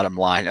your bottom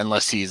line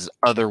unless he's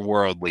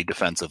otherworldly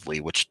defensively,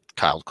 which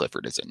Kyle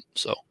Clifford isn't.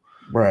 So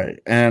right,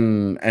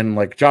 and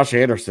like Josh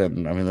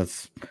Anderson, I mean,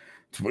 it's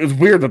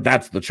weird that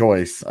that's the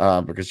choice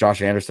because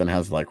Josh Anderson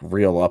has like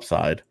real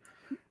upside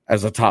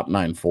as a top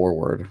 9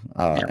 forward,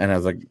 and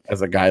as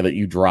a guy that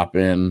you drop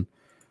in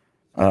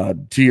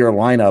to your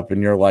lineup,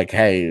 and you're like,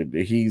 hey,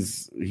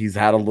 he's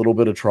had a little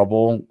bit of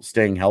trouble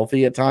staying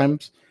healthy at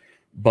times,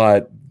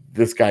 but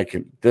this guy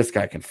can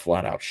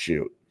flat out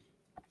shoot.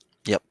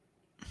 Yep.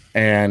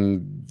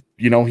 And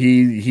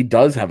he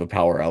does have a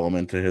power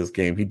element to his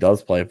game. He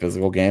does play a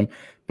physical game,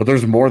 but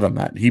there's more than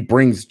that. He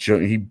brings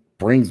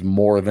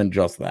more than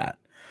just that.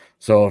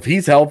 So if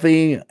he's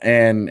healthy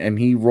and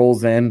he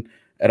rolls in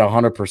at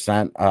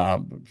 100%,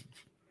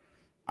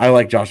 I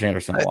like Josh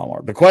Anderson a lot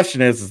more. The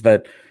question is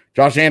that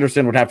Josh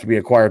Anderson would have to be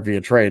acquired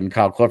via trade, and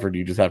Kyle Clifford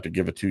you just have to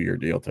give a 2-year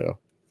deal to.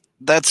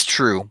 That's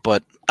true,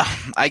 but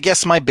I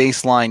guess my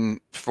baseline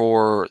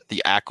for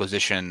the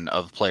acquisition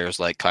of players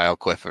like Kyle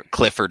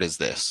Clifford is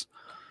this.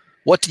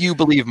 What do you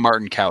believe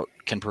Martin Kaut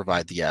can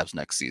provide the Avs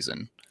next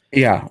season?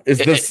 Yeah. Is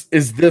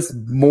this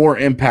more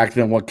impact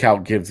than what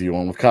Kaut gives you?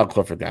 And with Kyle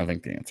Clifford, I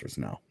think the answer is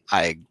no.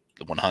 I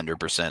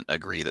 100%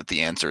 agree that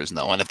the answer is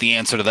no. And if the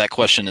answer to that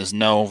question is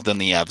no, then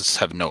the Avs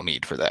have no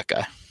need for that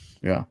guy.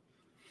 Yeah.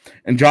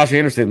 And Josh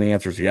Anderson, the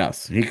answer is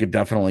yes. He could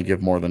definitely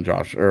give more than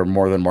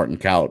Martin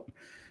Kaut.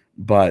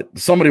 But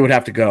somebody would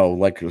have to go.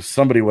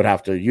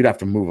 You'd have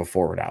to move a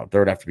forward out. There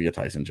would have to be a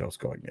Tyson Jost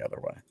going the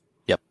other way.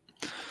 Yep.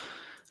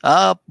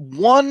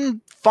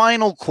 One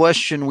final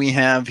question we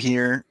have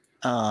here.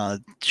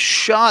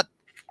 Shot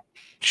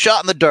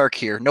in the dark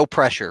here. No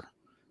pressure.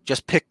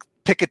 Just pick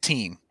a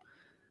team.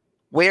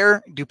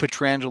 Where do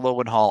Pietrangelo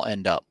and Hall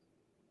end up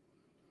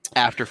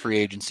after free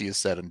agency is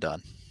said and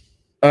done?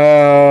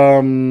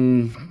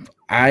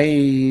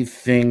 I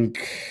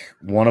think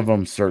one of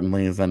them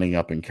certainly is ending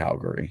up in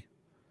Calgary.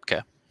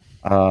 Okay.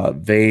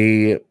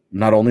 They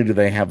not only do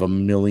they have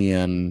 $1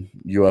 million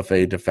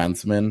UFA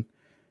defensemen,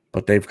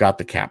 but they've got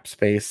the cap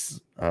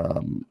space.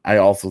 I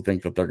also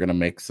think that they're going to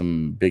make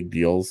some big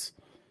deals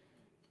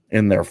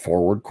in their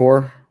forward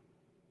core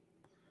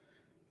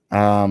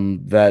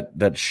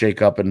that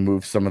shake up and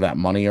move some of that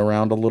money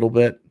around a little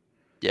bit.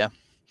 Yeah.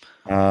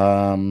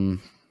 I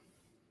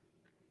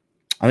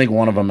think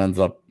one of them ends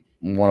up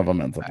in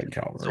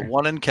Calgary. So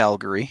one in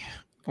Calgary.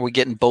 Are we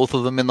getting both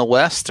of them in the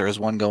West, or is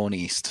one going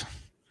East?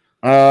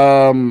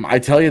 I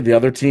tell you, the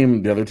other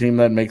team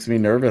that makes me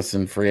nervous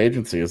in free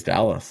agency is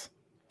Dallas.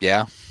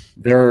 Yeah.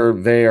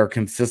 They are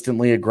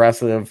consistently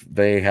aggressive.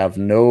 They have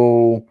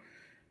no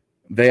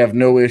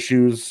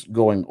issues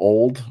going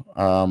old.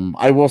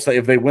 I will say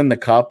if they win the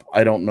cup,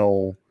 I don't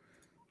know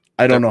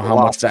how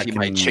much that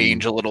might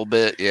change a little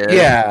bit.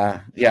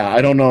 Yeah.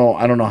 I don't know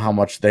how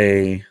much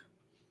they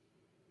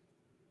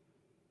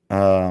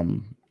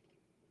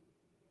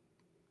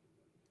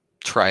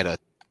try to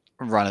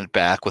run it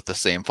back with the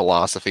same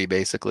philosophy,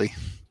 basically.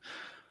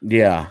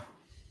 Yeah,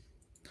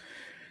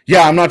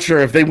 I'm not sure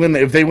if they win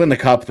the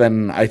cup,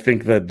 then I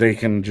think that they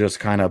can just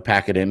kind of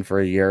pack it in for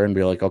a year and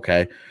be like,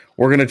 okay,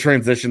 we're going to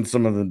transition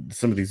some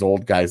of these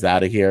old guys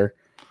out of here,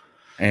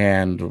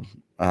 and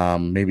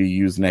maybe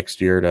use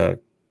next year to,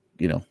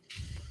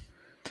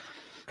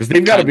 because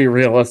they've got to be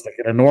realistic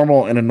in a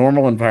normal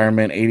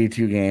environment.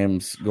 82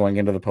 games going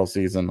into the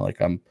postseason,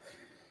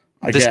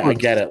 I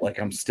get it. Like,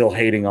 I'm still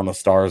hating on the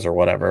Stars or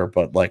whatever,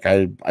 but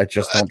I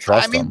just don't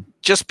trust them.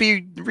 Just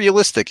be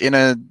realistic. In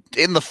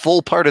the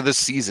full part of this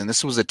season,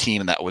 this was a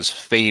team that was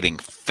fading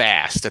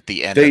fast at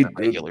the end of the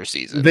regular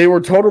season. They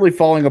were totally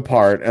falling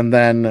apart, and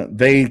then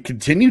they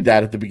continued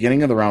that at the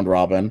beginning of the round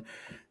robin.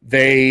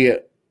 They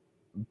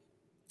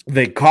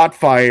caught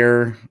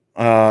fire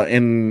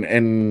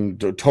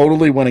and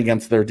totally went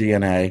against their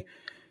DNA,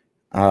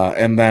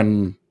 and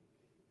then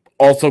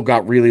also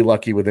got really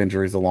lucky with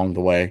injuries along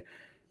the way.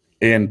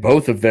 In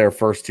both of their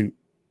first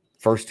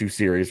two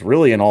series,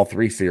 really in all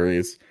 3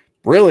 series,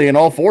 really in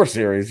all 4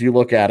 series, you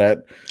look at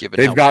it,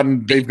 they've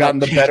gotten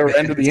the better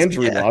end of the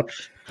injury luck.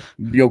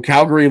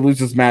 Calgary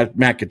loses Matt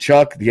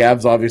Tkachuk. The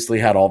Avs obviously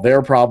had all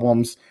their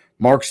problems.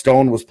 Mark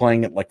Stone was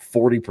playing at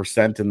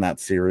 40% in that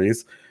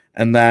series,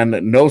 and then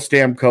no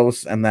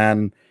Stamkos, and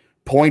then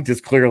Point is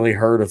clearly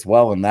hurt as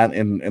well in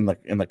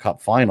the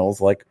Cup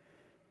finals. Like,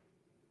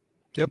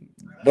 yep,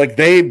 like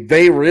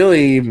they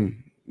really,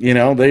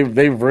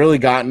 they've really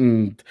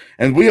gotten,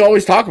 and we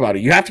always talk about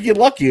it. You have to get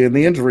lucky in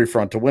the injury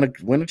front to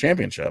win a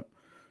championship,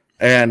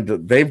 and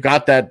they've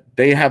got that.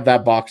 They have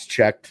that box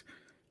checked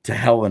to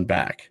hell and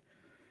back.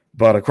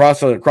 But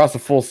across a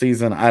full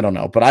season, I don't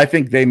know. But I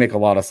think they make a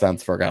lot of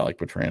sense for a guy like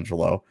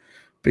Pietrangelo,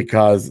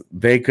 because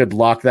they could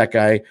lock that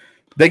guy.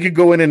 They could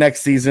go into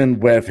next season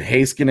with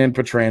Heiskanen,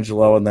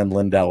 Pietrangelo, and then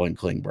Lindell and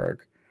Klingberg,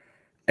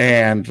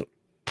 and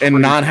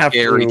not have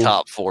to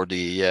top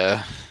 4D,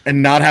 yeah,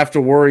 and not have to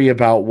worry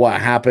about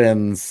what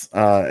happens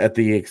at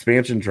the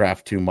expansion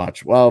draft too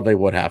much. Well, they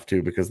would have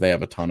to, because they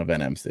have a ton of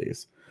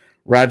NMCs.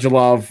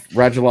 Radulov,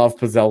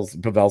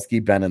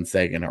 Pavelski, Ben, and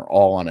Sagan are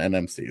all on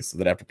NMCs, so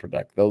they'd have to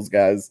protect those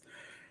guys,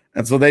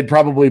 and so they'd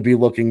probably be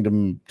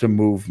looking to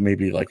move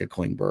maybe like a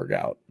Klingberg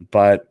out,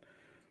 but.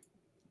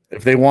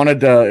 If they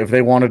wanted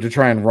to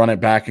try and run it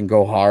back and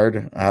go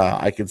hard,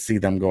 I could see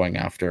them going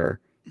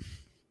after,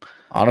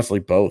 honestly,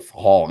 both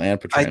Hall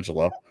and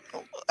Pietrangelo.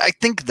 I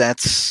think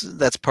that's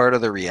part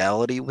of the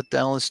reality with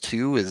Dallas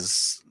too,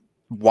 is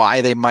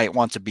why they might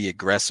want to be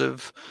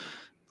aggressive.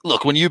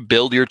 Look, when you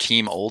build your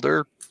team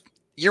older,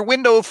 your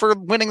window for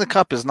winning the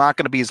Cup is not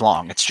going to be as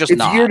long. It's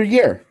not year to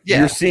year. Yeah.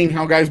 You're seeing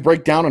how guys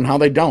break down and how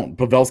they don't.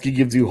 Pavelski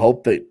gives you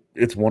hope that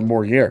it's one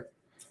more year.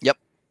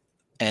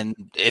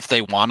 And if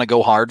they want to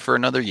go hard for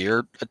another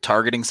year,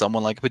 targeting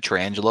someone like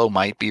Pietrangelo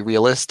might be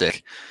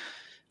realistic.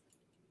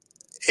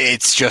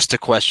 It's just a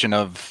question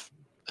of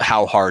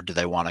how hard do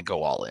they want to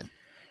go all in.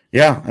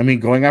 Yeah, I mean,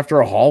 going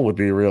after a Hall would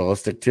be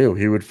realistic too.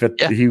 He would fit.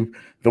 Yeah.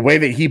 The way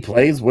that he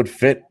plays would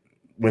fit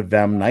with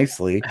them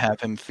nicely.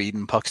 Have him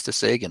feeding pucks to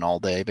Sagan all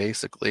day,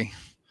 basically.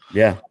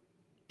 Yeah.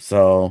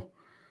 So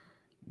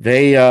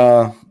they.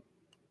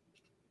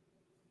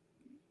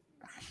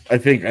 I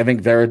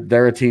think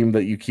they're a team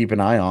that you keep an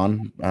eye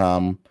on.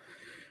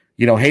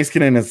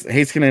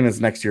 Heiskanen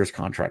is next year's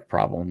contract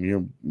problem.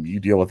 You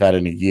deal with that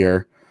in a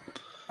year.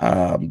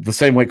 The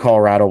same way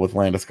Colorado with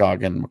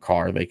Landeskog and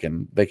Makar, they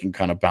can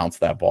kind of bounce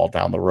that ball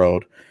down the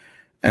road,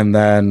 and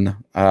then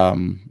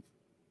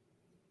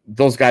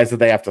those guys that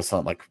they have to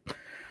send, like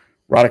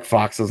Radek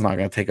Fox is not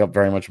going to take up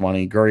very much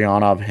money.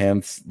 Gurionov,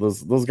 Hintz,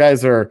 those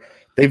guys are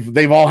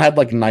they've all had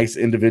like nice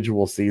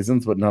individual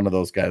seasons, but none of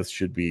those guys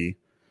should be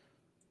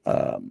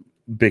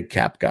big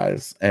cap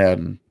guys,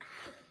 and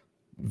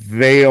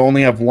they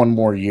only have one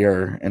more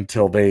year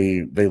until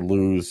they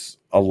lose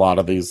a lot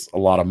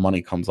of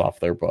money comes off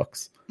their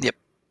books. Yep,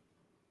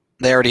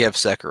 they already have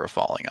Sekera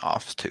falling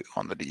off too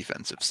on the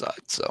defensive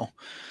side. So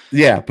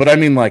yeah, but I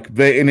mean, like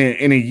in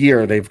a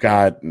year they've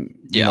got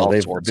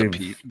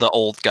the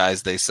old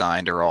guys they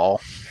signed are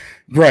all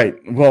right.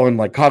 Well, and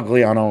like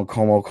Cogliano and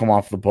Como come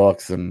off the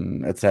books,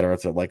 and et cetera.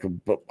 Like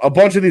a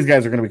bunch of these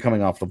guys are going to be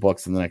coming off the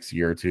books in the next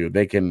year or two.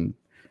 They can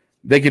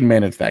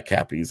manage that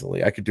cap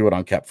easily. I could do it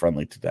on Cap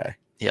Friendly today.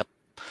 Yep.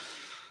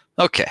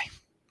 Okay.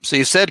 So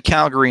you said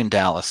Calgary and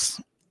Dallas.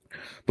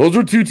 Those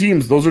are two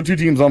teams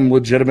I'm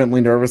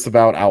legitimately nervous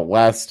about out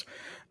west.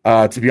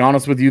 To be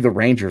honest with you, the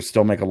Rangers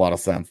still make a lot of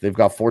sense. They've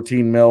got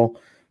 14 mil.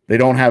 They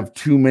don't have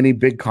too many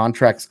big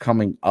contracts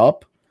coming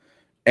up,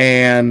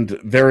 and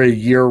they're a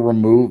year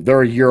removed.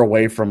 They're a year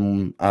away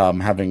from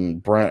having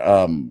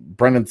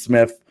Brendan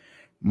Smith,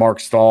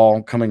 Mark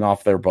Stahl coming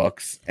off their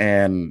books,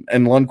 and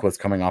Lundqvist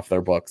coming off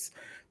their books,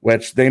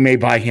 which they may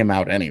buy him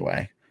out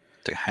anyway.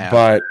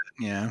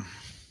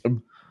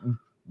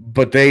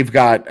 But they've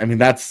got. I mean,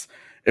 that's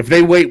if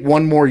they wait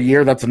one more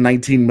year, that's a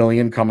 19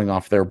 million coming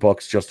off their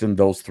books just in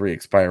those 3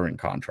 expiring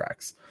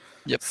contracts.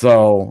 Yep.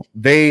 So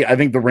I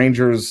think the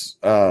Rangers,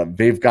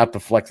 they've got the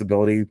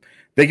flexibility.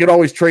 They could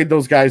always trade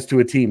those guys to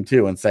a team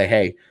too and say,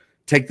 hey,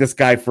 take this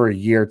guy for a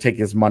year, take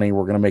his money.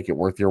 We're going to make it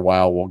worth your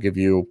while. We'll give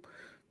you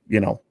a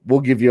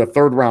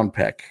 3rd round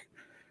pick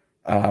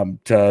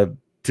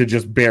to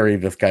just bury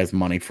this guy's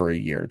money for a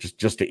year,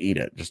 just to eat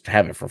it, just to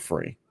have it for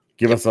free.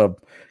 Give us a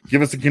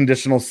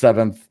conditional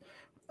 7th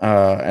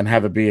and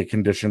have it be a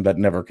condition that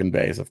never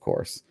conveys, of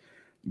course.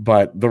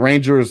 But the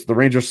Rangers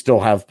still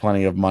have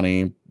plenty of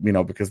money,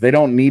 because they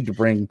don't need to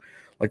bring,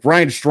 like,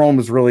 Ryan Strome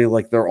is really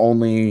like their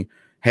only,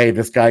 hey,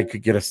 this guy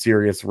could get a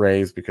serious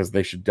raise, because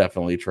they should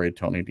definitely trade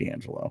Tony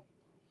DeAngelo.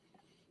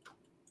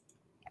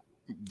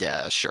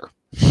 Yeah, sure.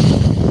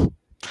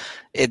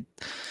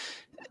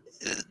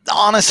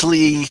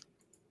 Honestly,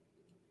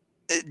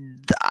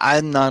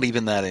 I'm not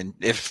even that in.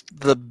 If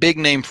the big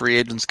name free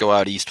agents go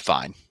out east,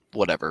 fine,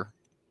 whatever.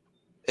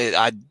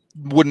 I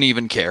wouldn't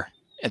even care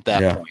at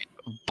that point.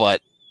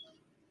 But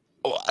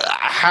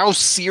how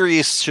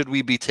serious should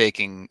we be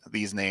taking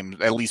these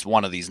names, at least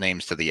one of these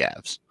names, to the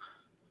Avs?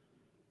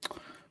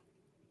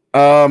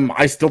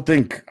 I still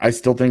think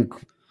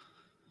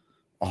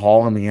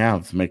Hall and the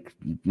Avs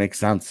make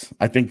sense.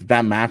 I think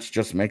that match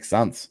just makes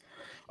sense,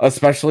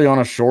 especially on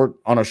a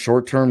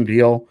short-term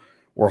deal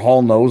where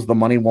Hall knows the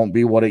money won't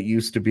be what it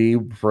used to be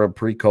for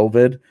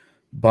pre-COVID.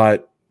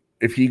 But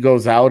if he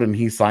goes out and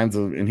he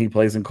and he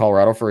plays in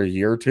Colorado for a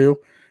year or two,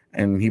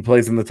 and he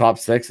plays in the top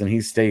 6 and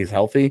he stays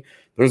healthy,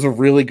 there's a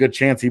really good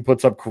chance he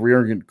puts up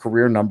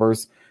career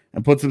numbers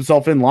and puts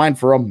himself in line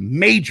for a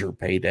major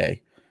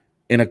payday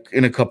in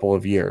a couple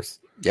of years.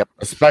 Yep.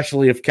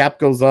 Especially if cap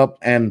goes up,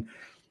 and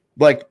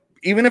like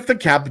even if the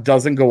cap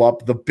doesn't go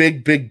up, the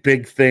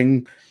big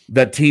thing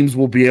that teams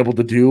will be able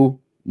to do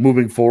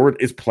moving forward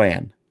is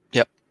plan.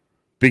 Yep.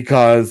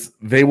 Because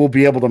they will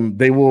be able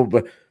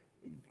to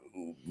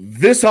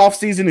this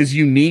offseason is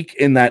unique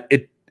in that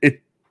it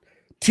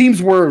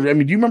teams were, I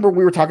mean, do you remember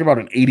we were talking about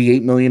an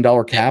 $88 million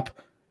cap?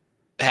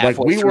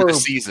 Halfway through the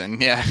season,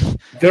 yeah.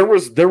 There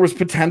was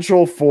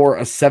potential for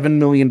a $7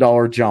 million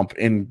jump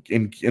in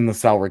the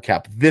salary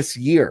cap this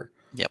year.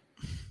 Yep.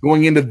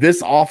 Going into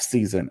this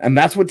offseason. And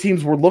that's what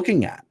teams were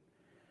looking at.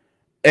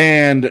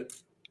 And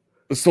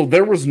so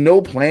there was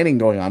no planning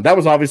going on. That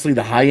was obviously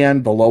the high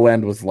end. The low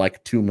end was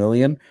like $2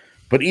 million.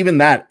 But even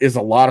that is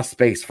a lot of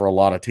space for a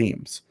lot of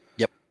teams.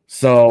 Yep.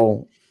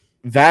 So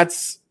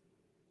that's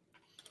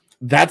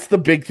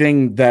the big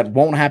thing that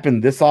won't happen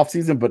this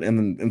offseason, but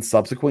in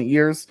subsequent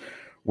years,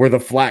 where the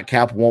flat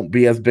cap won't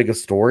be as big a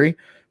story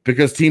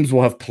because teams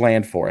will have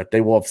planned for it.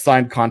 They will have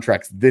signed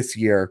contracts this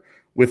year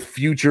with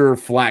future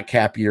flat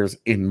cap years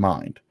in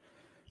mind.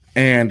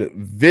 And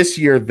this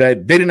year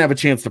that they didn't have a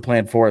chance to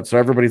plan for it. So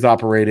everybody's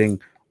operating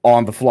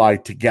on the fly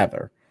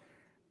together.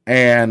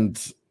 And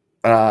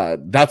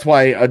that's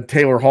why a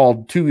Taylor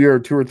Hall 2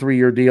 or 3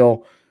 year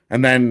deal.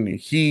 And then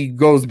he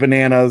goes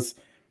bananas.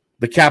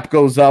 The cap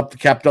goes up. The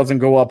cap doesn't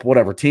go up,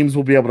 whatever. Teams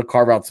will be able to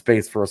carve out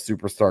space for a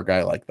superstar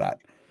guy like that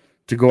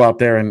to go out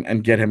there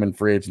and get him in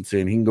free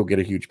agency, and he can go get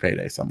a huge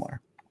payday somewhere.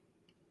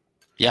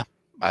 Yeah.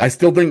 I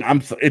still think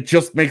it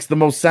just makes the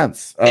most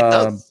sense.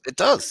 It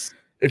does.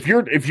 If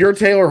you're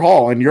Taylor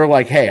Hall and you're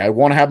like, hey, I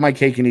want to have my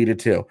cake and eat it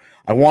too.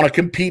 I want to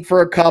compete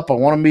for a cup. I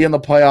want to be in the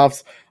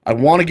playoffs. I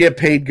want to get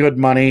paid good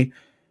money.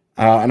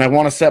 And I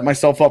want to set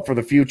myself up for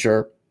the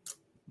future.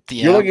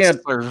 You're looking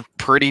at are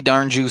pretty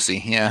darn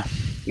juicy. Yeah.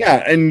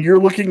 Yeah. And you're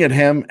looking at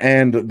him,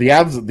 and the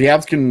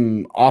Avs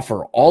can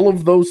offer all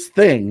of those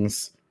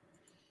things.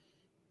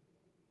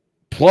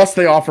 Plus,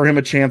 they offer him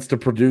a chance to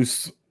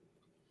produce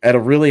at a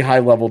really high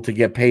level to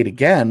get paid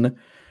again.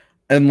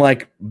 And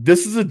like,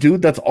 this is a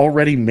dude that's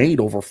already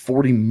made over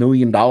 $40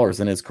 million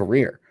in his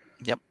career.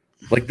 Yep.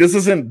 Like, this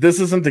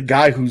isn't a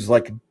guy who's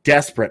like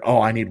desperate.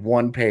 Oh, I need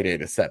one payday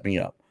to set me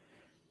up.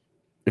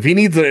 If he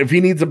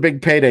needs a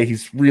big payday,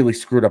 he's really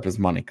screwed up his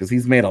money because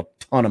he's made a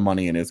ton of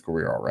money in his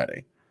career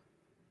already.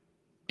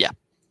 Yeah,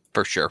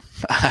 for sure.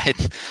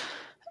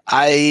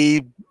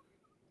 I'm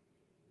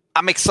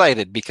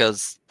excited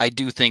because I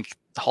do think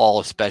Hall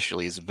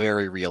especially is a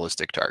very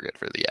realistic target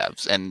for the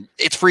Avs, and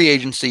it's free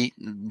agency.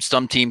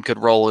 Some team could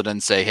roll it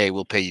and say, hey,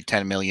 we'll pay you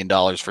 $10 million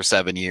for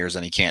 7 years,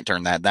 and he can't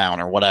turn that down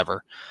or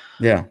whatever.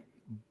 Yeah.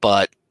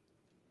 But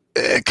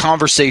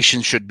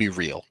conversation should be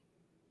real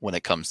when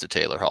it comes to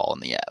Taylor Hall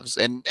and the Avs,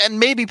 and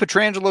maybe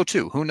Pietrangelo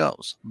too, who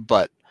knows,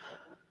 but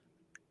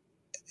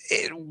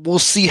we'll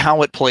see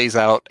how it plays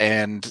out,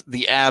 and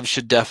the Avs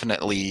should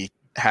definitely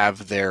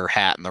have their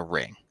hat in the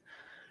ring.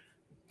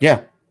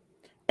 Yeah.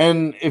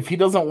 And if he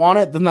doesn't want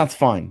it, then that's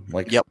fine.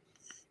 Like, yep.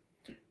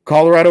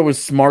 Colorado was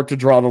smart to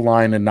draw the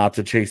line and not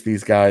to chase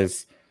these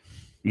guys,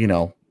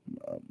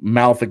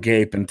 mouth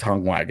agape and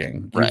tongue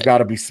wagging. You've got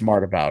to be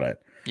smart about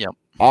it. Yep.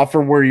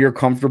 Offer where you're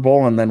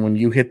comfortable, and then when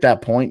you hit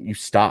that point, you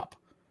stop.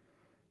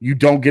 You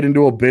don't get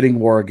into a bidding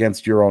war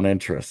against your own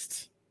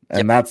interests.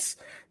 And that's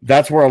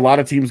where a lot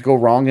of teams go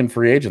wrong in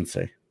free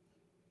agency.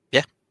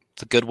 Yeah.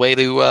 It's a good way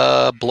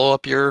to blow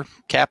up your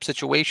cap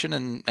situation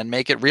and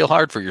make it real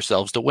hard for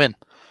yourselves to win.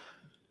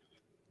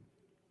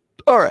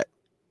 All right.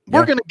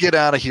 We're going to get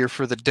out of here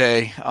for the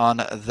day on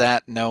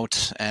that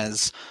note,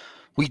 as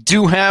we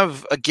do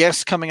have a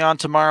guest coming on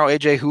tomorrow.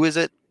 AJ, who is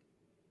it?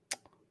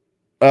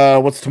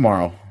 What's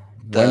tomorrow?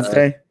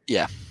 Wednesday?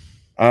 Yeah.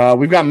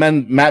 We've got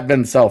Matt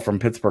Vencel from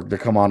Pittsburgh to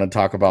come on and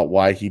talk about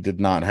why he did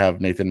not have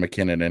Nathan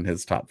MacKinnon in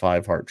his top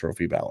 5 Hart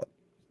Trophy ballot.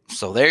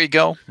 So there you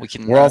go. I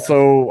think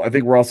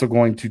we're also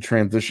going to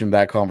transition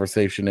that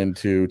conversation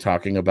into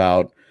talking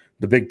about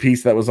the big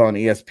piece that was on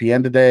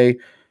ESPN today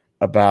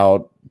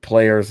about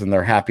players and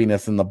their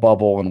happiness in the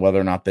bubble and whether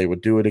or not they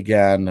would do it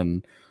again,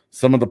 and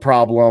some of the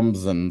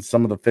problems and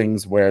some of the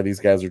things where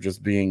these guys are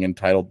just being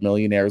entitled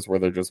millionaires, where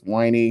they're just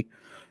whiny,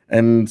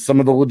 and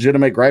some of the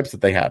legitimate gripes that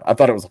they had. I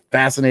thought it was a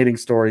fascinating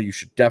story. You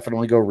should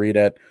definitely go read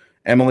it.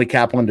 Emily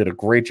Kaplan did a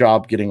great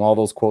job getting all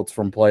those quotes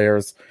from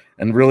players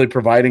and really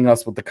providing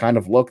us with the kind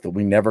of look that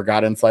we never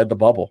got inside the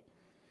bubble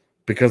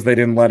because they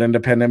didn't let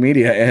independent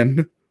media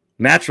in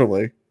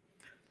naturally.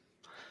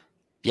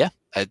 Yeah.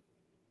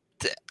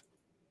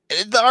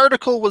 The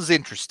article was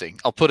interesting.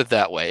 I'll put it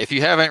that way. If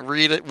you haven't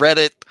read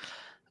it,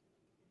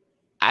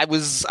 I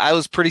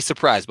was pretty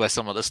surprised by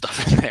some of the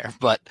stuff in there,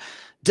 but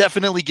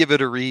definitely give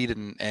it a read,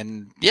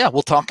 and yeah,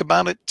 we'll talk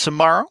about it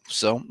tomorrow.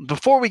 So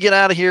before we get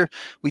out of here,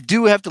 we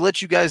do have to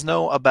let you guys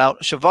know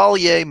about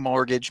Chevalier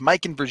Mortgage.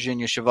 Mike and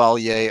Virginia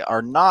Chevalier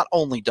are not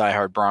only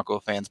diehard Bronco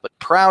fans, but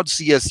proud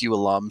CSU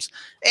alums,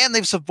 and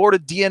they've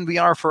supported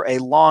DNVR for a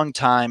long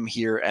time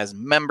here as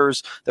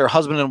members. They're a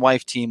husband and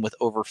wife team with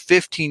over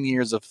 15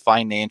 years of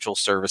financial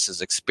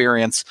services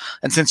experience,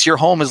 and since your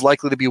home is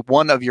likely to be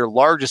one of your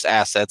largest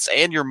assets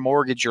and your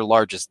mortgage your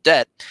largest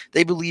debt,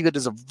 they believe it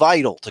is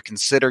vital to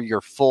consider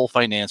your full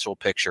financial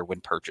picture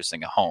when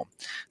purchasing a home.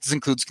 This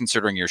includes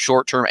considering your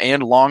short-term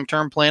and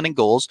long-term planning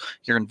goals,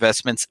 your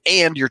investments,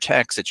 and your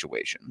tax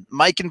situation.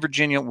 Mike and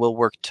Virginia will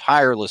work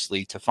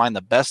tirelessly to find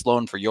the best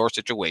loan for your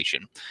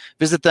situation.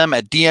 Visit them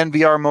at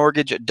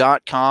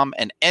dnvrmortgage.com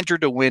and enter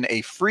to win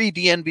a free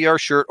DNVR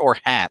shirt or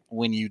hat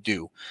when you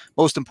do.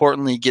 Most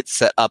importantly, get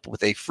set up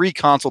with a free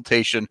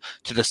consultation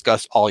to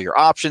discuss all your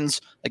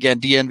options.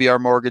 Again,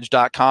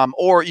 dnvrmortgage.com,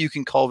 or you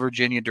can call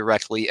Virginia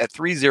directly at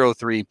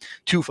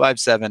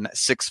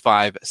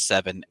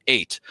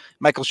 303-257-6578.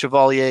 Michael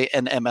Chevalier,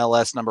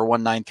 NMLS number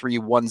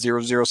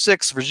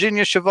 1931006.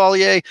 Virginia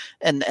Chevalier,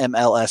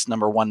 NMLS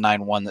number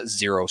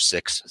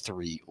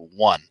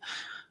 1910631.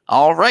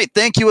 All right.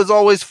 Thank you, as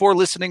always, for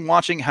listening,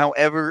 watching,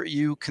 however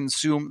you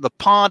consume the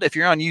pod. If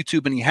you're on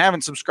YouTube and you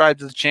haven't subscribed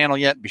to the channel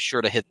yet, be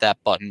sure to hit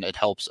that button. It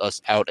helps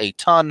us out a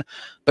ton.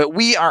 But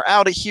we are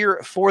out of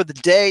here for the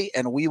day,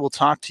 and we will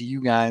talk to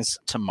you guys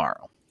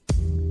tomorrow.